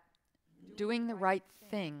that doing the right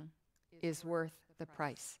thing is worth the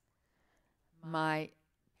price. My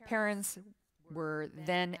parents were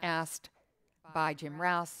then asked by Jim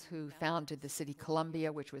Rouse, who founded the city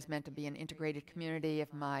Columbia, which was meant to be an integrated community,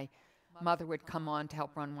 if my mother would come on to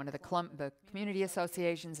help run one of the community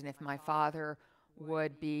associations, and if my father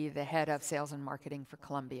would be the head of sales and marketing for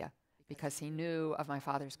Columbia, because he knew of my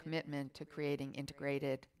father's commitment to creating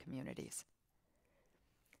integrated communities.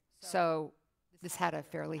 So this had a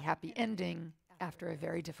fairly happy ending after a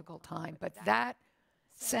very difficult time. But that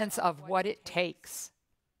sense of what it takes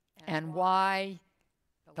and why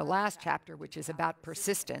the last chapter, which is about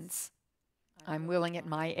persistence, I'm willing at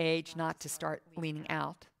my age not to start leaning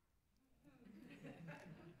out,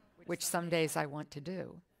 which some days I want to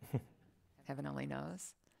do, heaven only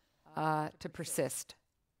knows, to persist,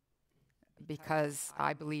 because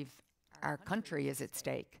I believe our country is at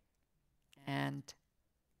stake, and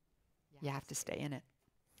you have to stay in it.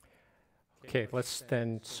 Okay, let's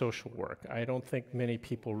then social work. I don't think many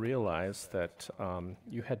people realize that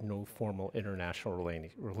you had no formal international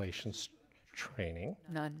relations training.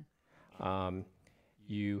 None.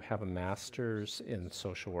 You have a master's in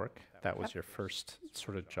social work. That was your first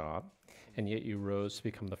sort of job. And yet you rose to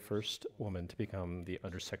become the first woman to become the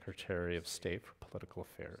Undersecretary of State for Political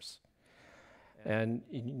Affairs. And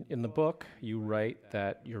in the book, you write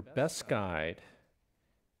that your best guide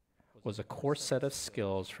was a core set of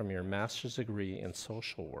skills from your master's degree in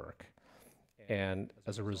social work. And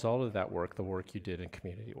as a result of that work, the work you did in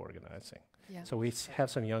community organizing. Yeah. So we have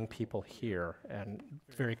some young people here, and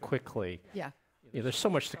very quickly, Yeah. There's so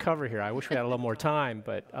much to cover here. I wish we had a little more time,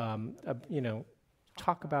 but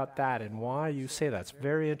talk about that and why you say that. It's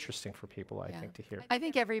very interesting for people, I think, to hear. I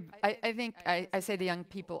think I say to young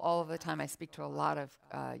people all of the time, I speak to a lot of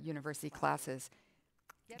university classes,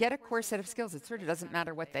 get a core set of skills. It sort of doesn't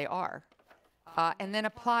matter what they are. And then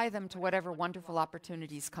apply them to whatever wonderful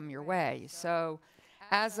opportunities come your way. So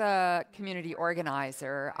as a community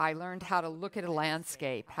organizer, I learned how to look at a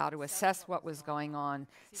landscape, how to assess what was going on,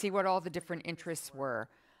 see what all the different interests were.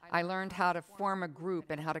 I learned how to form a group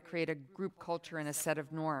and how to create a group culture and a set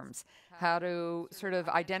of norms, how to sort of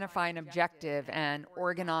identify an objective and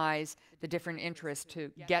organize the different interests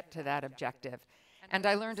to get to that objective. And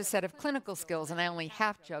I learned a set of clinical skills, and I only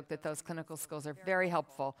half joke that those clinical skills are very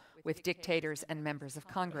helpful with dictators and members of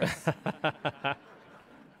Congress.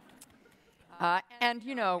 And,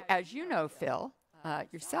 as you know, Phil,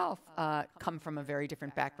 yourself come from a very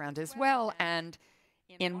different background as well. And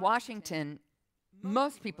in Washington,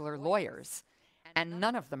 most people are lawyers, and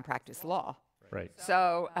none of them practice law. Right.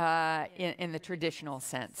 So in the traditional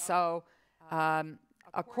sense. So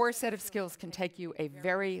a core set of skills can take you a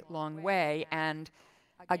very long way. And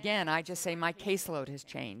again, I just say my caseload has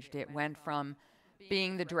changed. It went from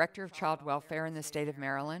being the director of child welfare in the state of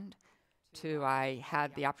Maryland to I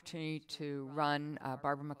had the opportunity to run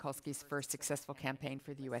Barbara Mikulski's first successful campaign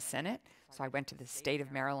for the U.S. Senate. So I went to the state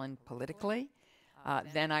of Maryland politically.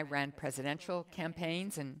 Then I ran presidential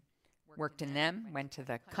campaigns and worked in them, went to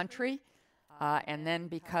the country. And then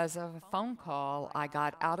because of a phone call, I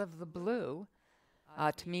got out of the blue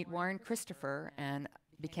to meet Warren Christopher and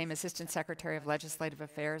became Assistant Secretary of Legislative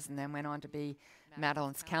Affairs, and then went on to be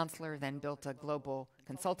Madeline's counselor, then built a global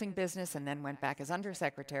consulting business, and then went back as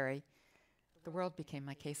Undersecretary. The world became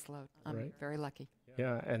my caseload. I'm very lucky.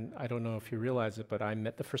 Yeah, and I don't know if you realize it, but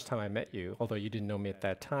the first time I met you, although you didn't know me at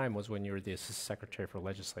that time, was when you were the Assistant Secretary for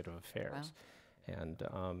Legislative Affairs. Wow.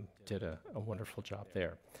 And did a wonderful job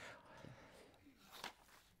there.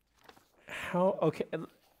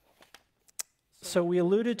 So we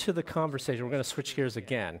alluded to the conversation. We're going to switch gears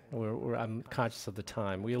again. I'm conscious of the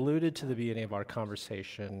time. We alluded to the beginning of our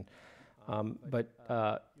conversation, but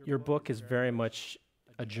your book is very much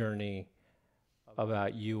a journey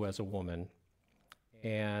about you as a woman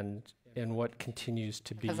and what continues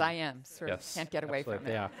to be. Because I am, yes, can't get away from it.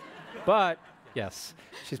 Yeah, but yes,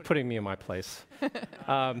 she's putting me in my place.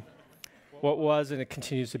 What was and it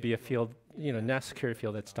continues to be a field, national security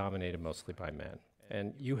field that's dominated mostly by men.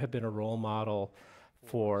 And you have been a role model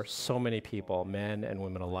for so many people, men and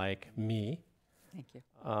women alike, me. Thank you.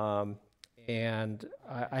 And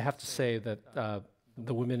I have to say that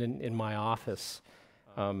the women in my office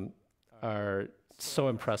are so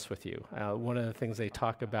impressed with you. One of the things they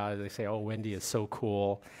talk about is they say, oh, Wendy is so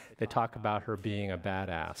cool. They talk about her being a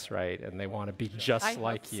badass, right? And they want to be just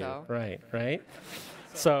like you. So. Right?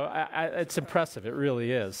 So it's impressive. It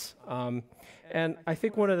really is. And I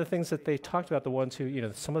think one of the things that they talked about, the ones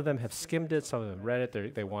who, some of them have skimmed it, some of them read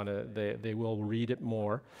it, they will read it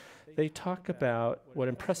more. They talk about what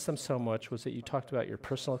impressed them so much was that you talked about your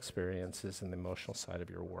personal experiences and the emotional side of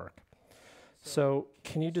your work. So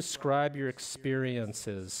can you describe your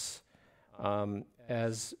experiences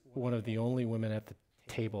as one of the only women at the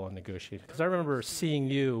table on negotiating? Because I remember seeing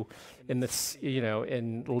you in this,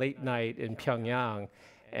 in late night in Pyongyang,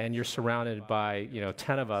 and you're surrounded by,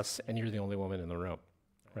 10 of us, and you're the only woman in the room,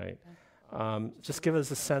 right? Just give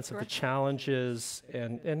us a sense of the challenges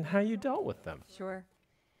and how you dealt with them. Sure.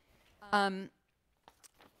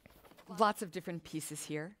 Lots of different pieces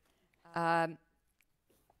here.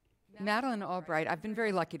 Madeleine Albright, I've been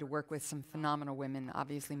very lucky to work with some phenomenal women,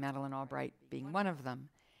 obviously Madeleine Albright being one of them.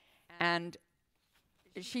 And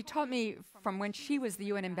she taught me from when she was the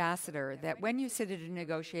UN ambassador that when you sit at a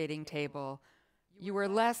negotiating table, you are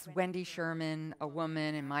less Wendy Sherman, a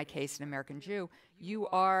woman, in my case, an American Jew. You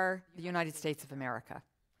are the United States of America.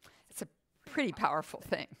 It's a pretty powerful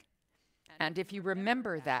thing. And if you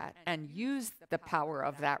remember that and use the power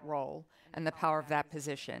of that role and the power of that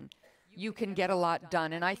position, you can get a lot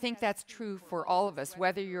done. And I think that's true for all of us,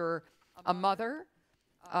 whether you're a mother,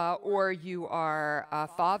 or you are a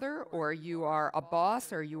father, or you are a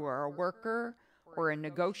boss, or you are a worker, or a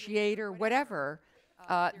negotiator, whatever.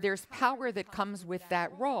 There's power that comes with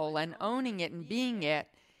that role, and owning it and being it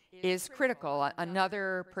is critical.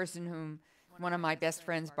 Another person whom, one of my best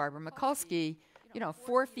friends, Barbara Mikulski,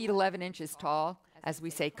 4 feet 11 inches tall, as we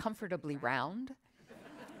say, comfortably round.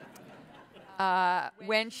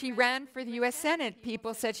 When she ran for the U.S. Senate,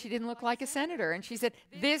 people said she didn't look like a senator. And she said,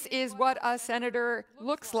 this is what a senator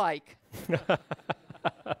looks like.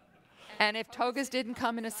 And if togas didn't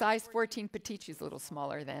come in a size 14 petite, she's a little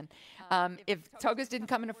smaller then. If togas didn't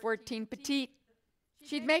come in a 14 petite,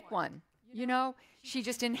 she'd make one. She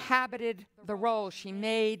just inhabited the role. She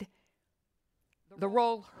made the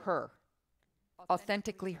role her,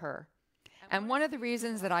 authentically her. And one of the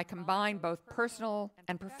reasons that I combine both personal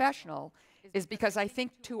and professional is because I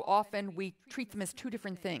think too often we treat them as two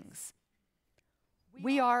different things.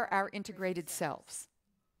 We are our integrated selves.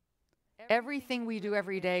 Everything we do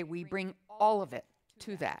every day, we bring all of it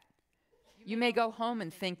to that. You may go home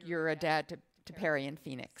and think you're a dad to Perry and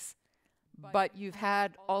Phoenix, but you've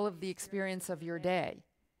had all of the experience of your day,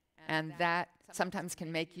 and that sometimes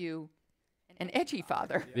can make you an edgy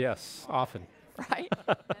father. Yes, often. Right?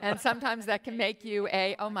 And sometimes that can make you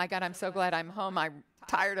oh my God, I'm so glad I'm home. I'm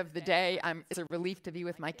tired of the day. It's a relief to be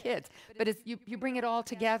with my kids. But you bring it all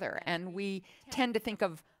together, and we tend to think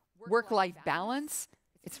of work-life balance.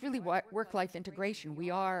 It's really work-life integration. We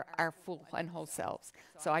are our full and whole selves.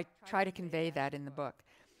 So I try to convey that in the book.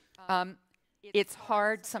 It's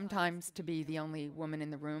hard sometimes to be the only woman in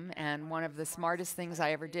the room, and one of the smartest things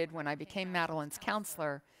I ever did when I became Madeleine's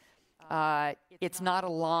counselor, it's not a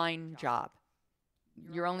line job.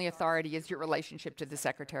 Your only authority is your relationship to the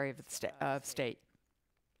Secretary of State.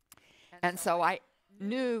 And so I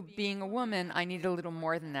knew, being a woman, I needed a little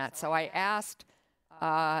more than that. So I asked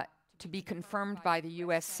to be confirmed by the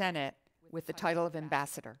U.S. Senate with the title of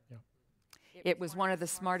ambassador. Yeah. It was one of the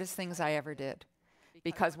smartest things I ever did.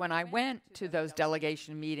 Because when I went to those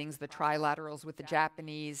delegation meetings, the trilaterals with the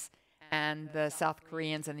Japanese and the South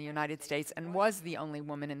Koreans and the United States, and was the only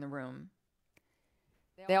woman in the room,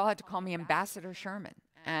 they all had to call me Ambassador Sherman.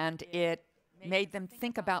 And it made them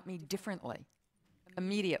think about me differently,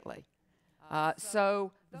 immediately.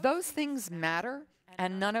 So those things matter,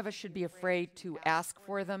 and none of us should be afraid to ask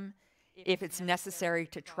for them if it's necessary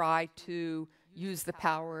to try to use the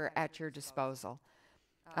power at your disposal.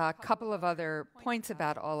 A couple of other points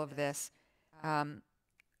about all of this. I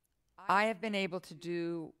have been able to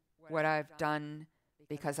do what I've done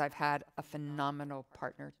because I've had a phenomenal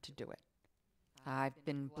partner to do it. I've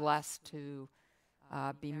been blessed to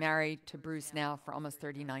be married to Bruce now for almost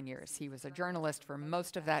 39 years. He was a journalist for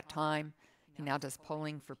most of that time. He now does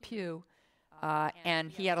polling for Pew.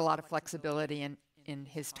 And he had a lot of flexibility in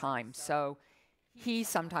his time. So he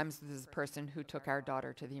sometimes was the person who took our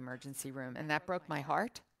daughter to the emergency room. And that broke my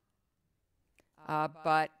heart.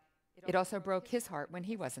 But it also broke his heart when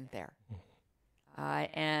he wasn't there.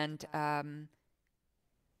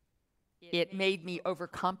 It made me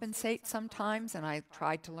overcompensate sometimes, and I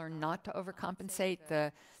tried to learn not to overcompensate.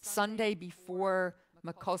 The Sunday before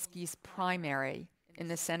Mikulski's primary in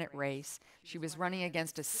the Senate race, she was running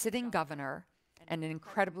against a sitting governor and an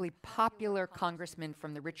incredibly popular congressman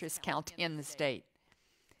from the richest county in the state.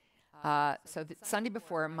 So the Sunday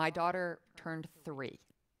before, my daughter turned 3.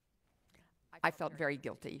 I felt very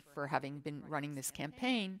guilty for having been running this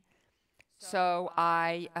campaign. So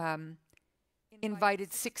I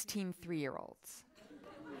invited 16 3-year-olds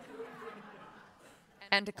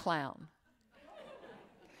and a clown.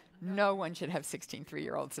 No one should have 16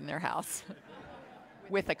 3-year-olds in their house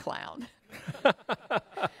with a clown.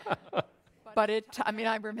 But I mean,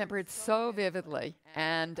 I remember it so vividly,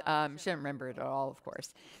 and she didn't remember it at all, of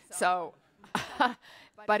course. So,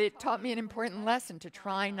 but it taught me an important lesson to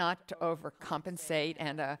try not to overcompensate.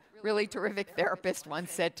 And a really terrific therapist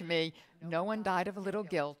once said to me, "No one died of a little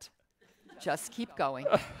guilt. Just keep going."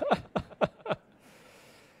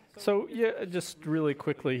 So yeah, just really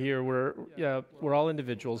quickly here, we're all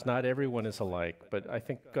individuals. Not everyone is alike, but I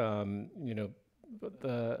think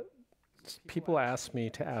people ask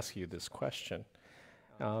me to ask you this question,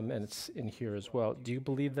 and it's in here as well. Do you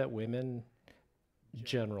believe that women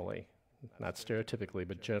generally, not stereotypically,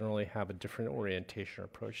 but generally have a different orientation or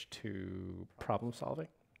approach to problem solving?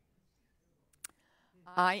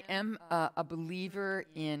 I am a believer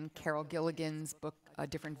in Carol Gilligan's book, A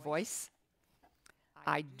Different Voice.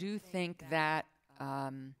 I do think that,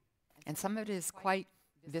 and some of it is quite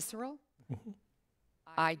visceral,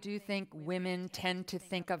 I do think women tend to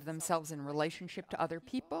think of themselves in relationship to other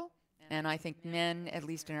people, and I think men, at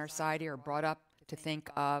least in our society, are brought up to think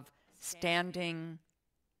of standing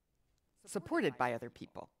supported by other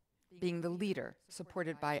people, being the leader,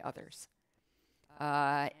 supported by others.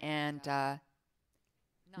 You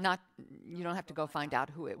don't have to go find out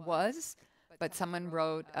who it was, but someone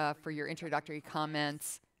wrote for your introductory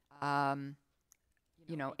comments, a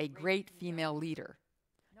great female leader.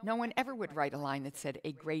 No one ever would write a line that said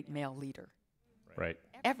a great male leader. Right.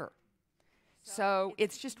 Ever. So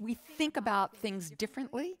it's just we think about things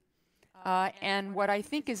differently. And what I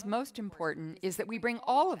think is most important is that we bring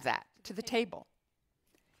all of that to the table.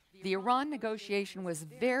 The Iran negotiation was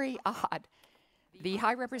very odd. The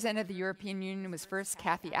High Representative of the European Union was first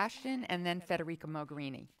Cathy Ashton and then Federica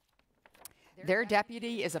Mogherini. Their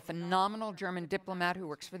deputy is a phenomenal German diplomat who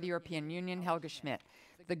works for the European Union, Helga Schmidt,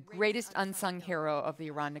 the greatest unsung hero of the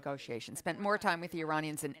Iran negotiation, spent more time with the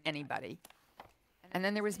Iranians than anybody. And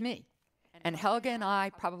then there was me. And Helga and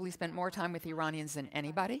I probably spent more time with the Iranians than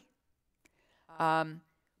anybody.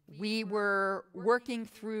 We were working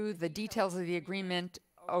through the details of the agreement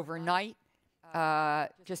overnight,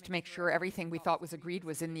 just to make sure everything we thought was agreed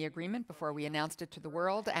was in the agreement before we announced it to the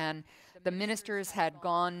world. And the ministers had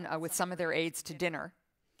gone with some of their aides to dinner.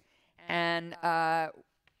 And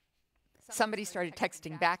somebody started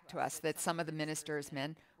texting back to us that some of the ministers'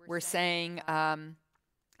 men were saying, I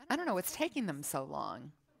don't know, what's taking them so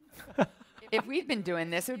long? If we'd been doing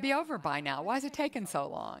this, it would be over by now. Why is it taking so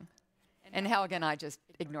long? And Helga and I just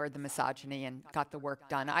ignored the misogyny and got the work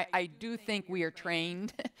done. I do think we are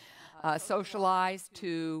trained, socialized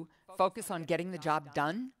to focus on getting the job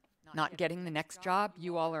done, not getting the next job.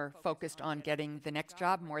 You all are focused on getting the next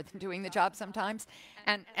job more than doing the job sometimes.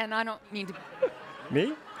 And I don't mean to...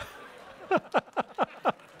 Me?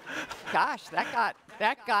 Gosh,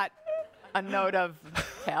 that got a note of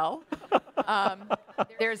hell.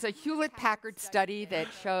 There's a Hewlett-Packard study that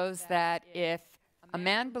shows that if a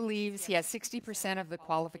man believes he has 60% of the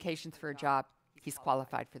qualifications for a job, he's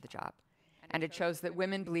qualified for the job. And it shows that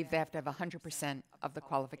women believe they have to have 100% of the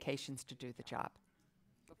qualifications to do the job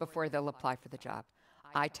before they'll apply for the job.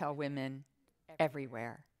 I tell women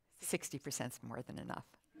everywhere, 60% is more than enough.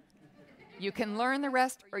 You can learn the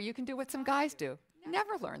rest, or you can do what some guys do.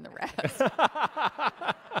 Never learn the rest.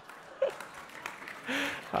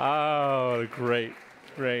 Oh, great,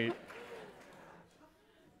 great.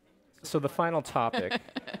 So the final topic,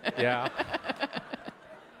 yeah.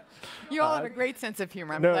 You all have a great sense of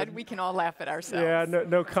humor. I'm glad we can all laugh at ourselves. Yeah,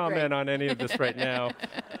 no comment on any of this right now.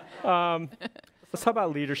 Let's talk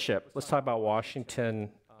about leadership. Let's talk about Washington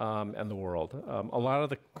and the world. A lot of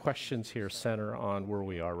the questions here center on where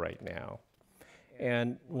we are right now.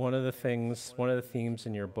 And one of the themes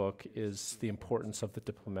in your book is the importance of the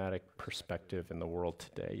diplomatic perspective in the world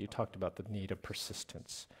today. You talked about the need of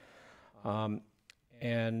persistence.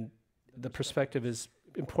 And the perspective is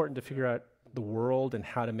important to figure out the world and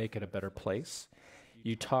how to make it a better place.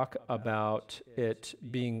 You talk about it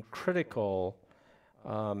being critical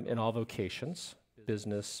in all vocations,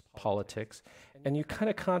 business, politics, and you kind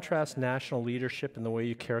of contrast national leadership in the way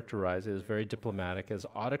you characterize it as very diplomatic, as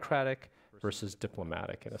autocratic versus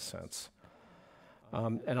diplomatic in a sense.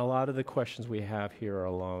 And a lot of the questions we have here are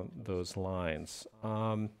along those lines.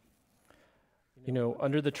 Under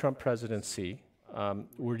the Trump presidency,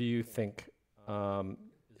 where do you think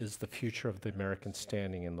is the future of the American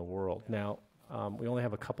standing in the world? Now, we only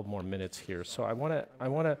have a couple more minutes here, so I want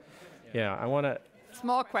to.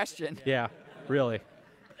 Small question. Yeah, really,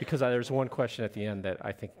 because there's one question at the end that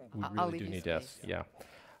I think we really do need to ask. Yeah,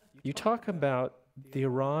 you talk about the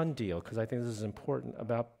Iran deal, because I think this is important,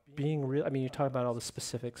 about being real. I mean, you talk about all the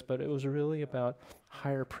specifics, but it was really about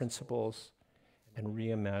higher principles and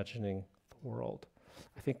reimagining the world.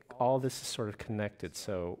 I think all this is sort of connected,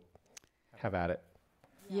 so have at it.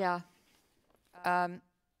 Yeah.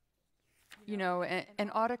 You know,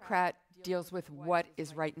 an autocrat deals with what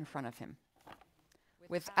is right in front of him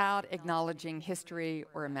without acknowledging history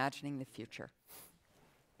or imagining the future.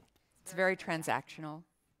 It's very transactional,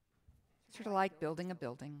 sort of like building a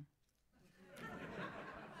building.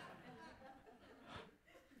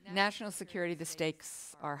 National security, the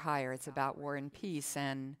stakes are higher. It's about war and peace.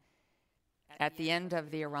 And at the end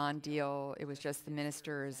of the Iran deal, it was just the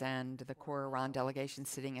ministers and the core Iran delegation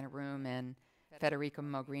sitting in a room, and Federico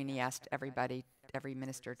Mogherini asked everybody, every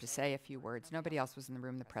minister, to say a few words. Nobody else was in the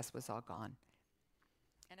room. The press was all gone.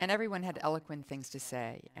 And everyone had eloquent things to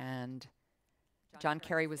say. And John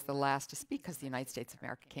Kerry was the last to speak because the United States of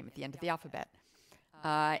America came at the end of the alphabet.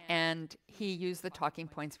 And he used the talking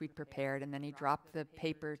points we'd prepared, and then he dropped the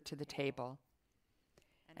paper to the table.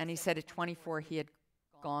 And he said at 24 he had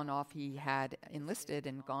gone off, he had enlisted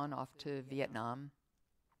and gone off to Vietnam.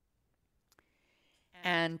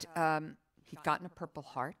 And he'd gotten a Purple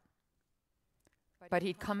Heart. But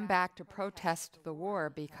he'd come back to protest the war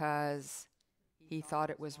because he thought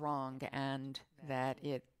it was wrong and that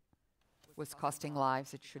it was costing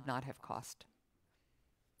lives it should not have cost.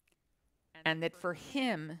 And that for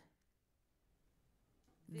him,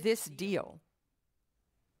 this deal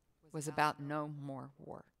was about no more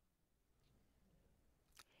war.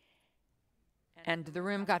 And the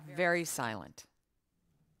room got very silent.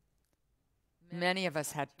 Many of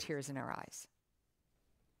us had tears in our eyes.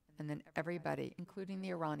 And then everybody, including the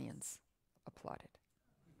Iranians, applauded.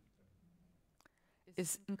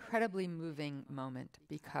 It's an incredibly moving moment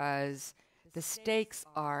because the stakes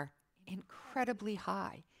are incredibly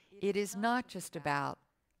high. It is not just about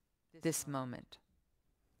this moment.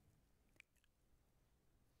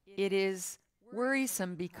 It is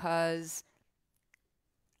worrisome because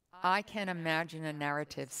I can imagine a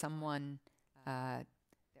narrative. Someone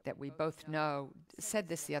that we both know said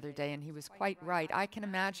this the other day, and he was quite right. I can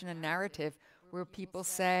imagine a narrative where people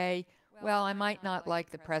say, well, I might not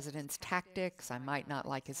like the president's tactics, I might not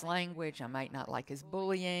like his language, I might not like his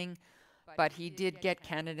bullying, but he did get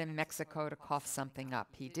Canada and Mexico to cough something up.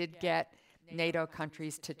 He did get NATO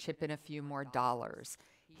countries to chip in a few more dollars.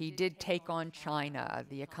 He did take on China.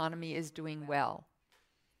 The economy is doing well.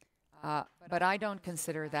 But I don't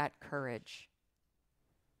consider that courage.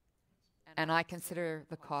 And I consider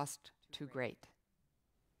the cost too great.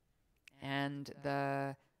 And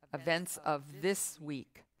the events of this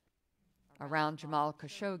week around Jamal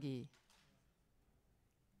Khashoggi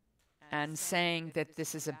and saying that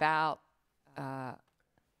this is about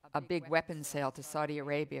a big weapons sale to Saudi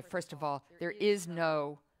Arabia. First of all, there is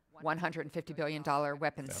no $150 billion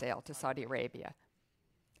weapons sale to Saudi Arabia.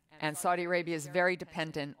 And Saudi Arabia is very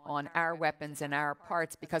dependent on our weapons and our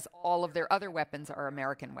parts because all of their other weapons are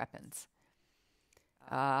American weapons.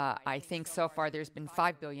 I think so far there's been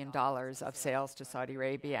 $5 billion of sales to Saudi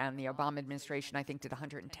Arabia, and the Obama administration, I think, did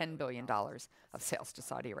 $110 billion of sales to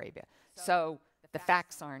Saudi Arabia. So the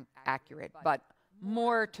facts aren't accurate, but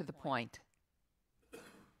more to the point,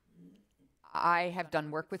 I have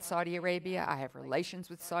done work with Saudi Arabia. I have relations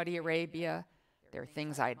with Saudi Arabia. There are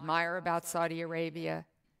things I admire about Saudi Arabia.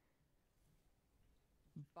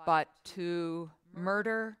 But to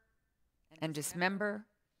murder and dismember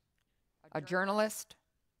a journalist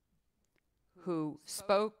who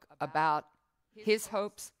spoke about his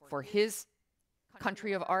hopes for his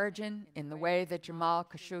country of origin in the way that Jamal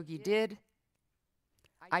Khashoggi did,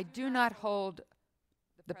 I do not hold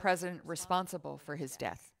the president responsible for his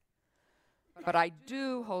death. But I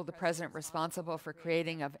do hold the president responsible for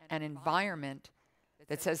creating an environment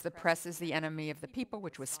that says the press is the enemy of the people,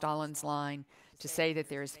 which was Stalin's line, to say that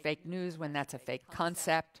there is fake news when that's a fake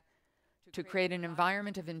concept, to create an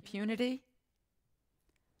environment of impunity,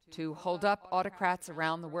 to hold up autocrats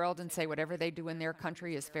around the world and say whatever they do in their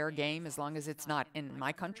country is fair game as long as it's not in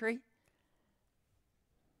my country,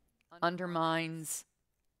 undermines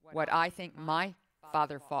what I think my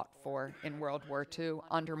father fought for in World War II,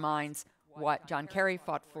 undermines what John Kerry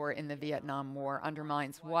fought for in the Vietnam War,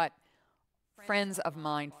 undermines what friends of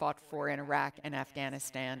mine fought for in Iraq and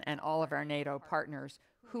Afghanistan, and all of our NATO partners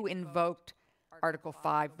who invoked Article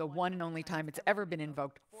 5, the one and only time it's ever been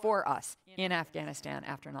invoked for us in Afghanistan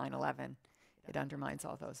after 9/11. It undermines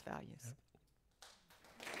all those values.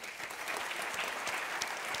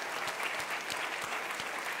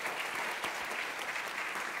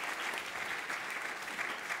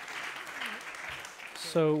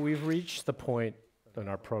 So we've reached the point in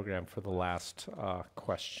our program for the last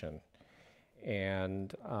question.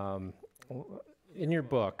 And in your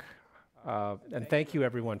book, and thank you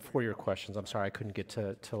everyone for your questions. I'm sorry I couldn't get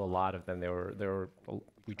to a lot of them.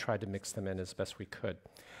 We tried to mix them in as best we could.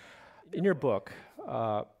 in your book,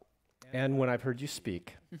 and when I've heard you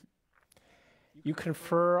speak, you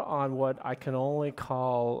confer on what I can only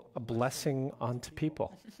call a blessing unto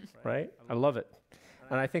people, right? I love it.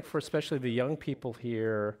 And I think for especially the young people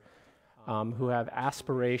here who have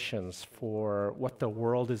aspirations for what the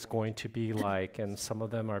world is going to be like, and some of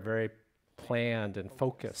them are very planned and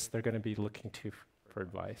focused, they're going to be looking to for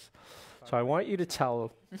advice. So I want you to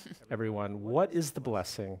tell everyone, what is the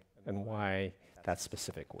blessing and why that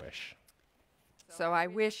specific wish? So I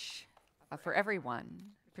wish for everyone,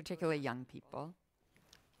 particularly young people,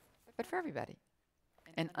 but for everybody,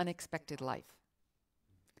 an unexpected life.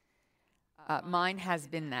 Mine has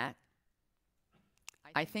been that.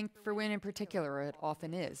 I think for women in particular, it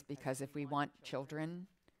often is, because if we want children,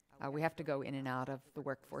 we have to go in and out of the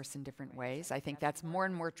workforce in different ways. I think that's more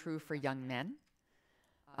and more true for young men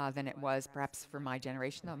than it was perhaps for my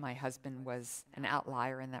generation, though my husband was an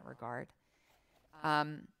outlier in that regard.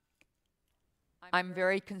 I'm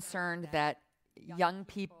very concerned that young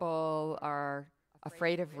people are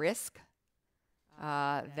afraid of risk,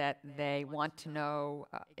 that they want to know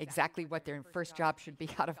exactly what their first job should be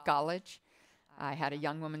out of college. I had a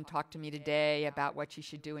young woman talk to me today about what she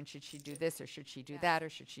should do, and should she do this, or should she do that, or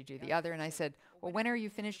should she do the other? And I said, well, when are you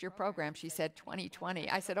finished your program? She said, 2020.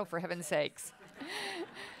 I said, oh, for heaven's sakes.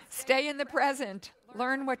 Stay in the present.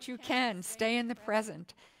 Learn what you can. Stay in the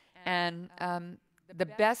present. And the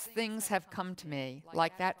best things have come to me,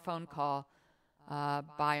 like that phone call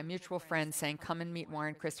by a mutual friend saying, come and meet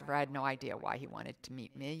Warren Christopher. I had no idea why he wanted to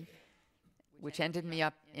meet me, which ended me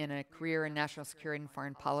up in a career in national security and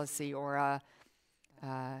foreign policy, or a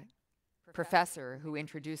professor who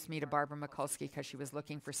introduced me to Barbara Mikulski because she was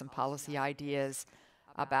looking for some policy ideas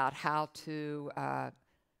about how to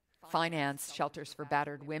finance shelters for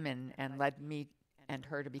battered women, and led me and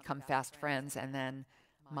her to become fast friends, and then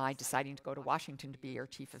my deciding to go to Washington to be her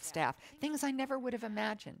chief of staff. Things I never would have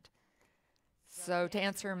imagined. So to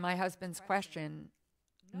answer my husband's question,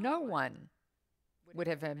 no one would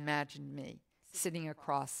have imagined me sitting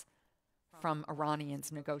across from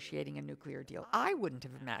Iranians negotiating a nuclear deal. I wouldn't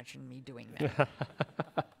have imagined me doing that.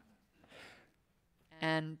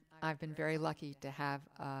 And I've been very lucky to have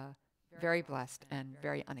a very blessed and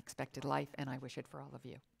very unexpected life, and I wish it for all of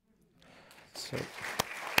you. So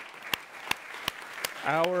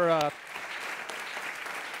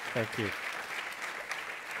thank you.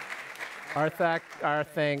 Our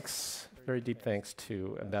thanks, very deep thanks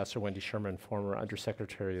to Ambassador Wendy Sherman, former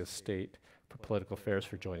Undersecretary of State for Political Affairs,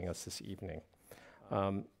 for joining us this evening.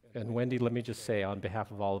 And Wendy, let me just say on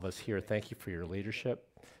behalf of all of us here, thank you for your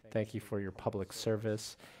leadership. Thank you for your public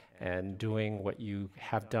service and doing what you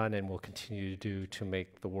have done and will continue to do to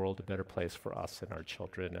make the world a better place for us and our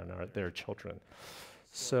children and their children.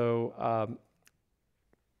 So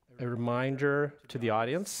a reminder to the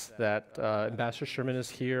audience that Ambassador Sherman is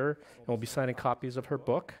here and will be signing copies of her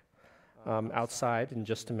book outside in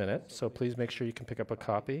just a minute. So please make sure you can pick up a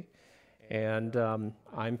copy. And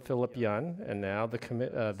I'm Philip Young, and now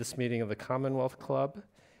this meeting of the Commonwealth Club,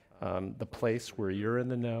 the place where you're in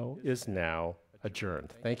the know, is now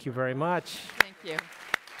adjourned. Thank you very much. Thank you.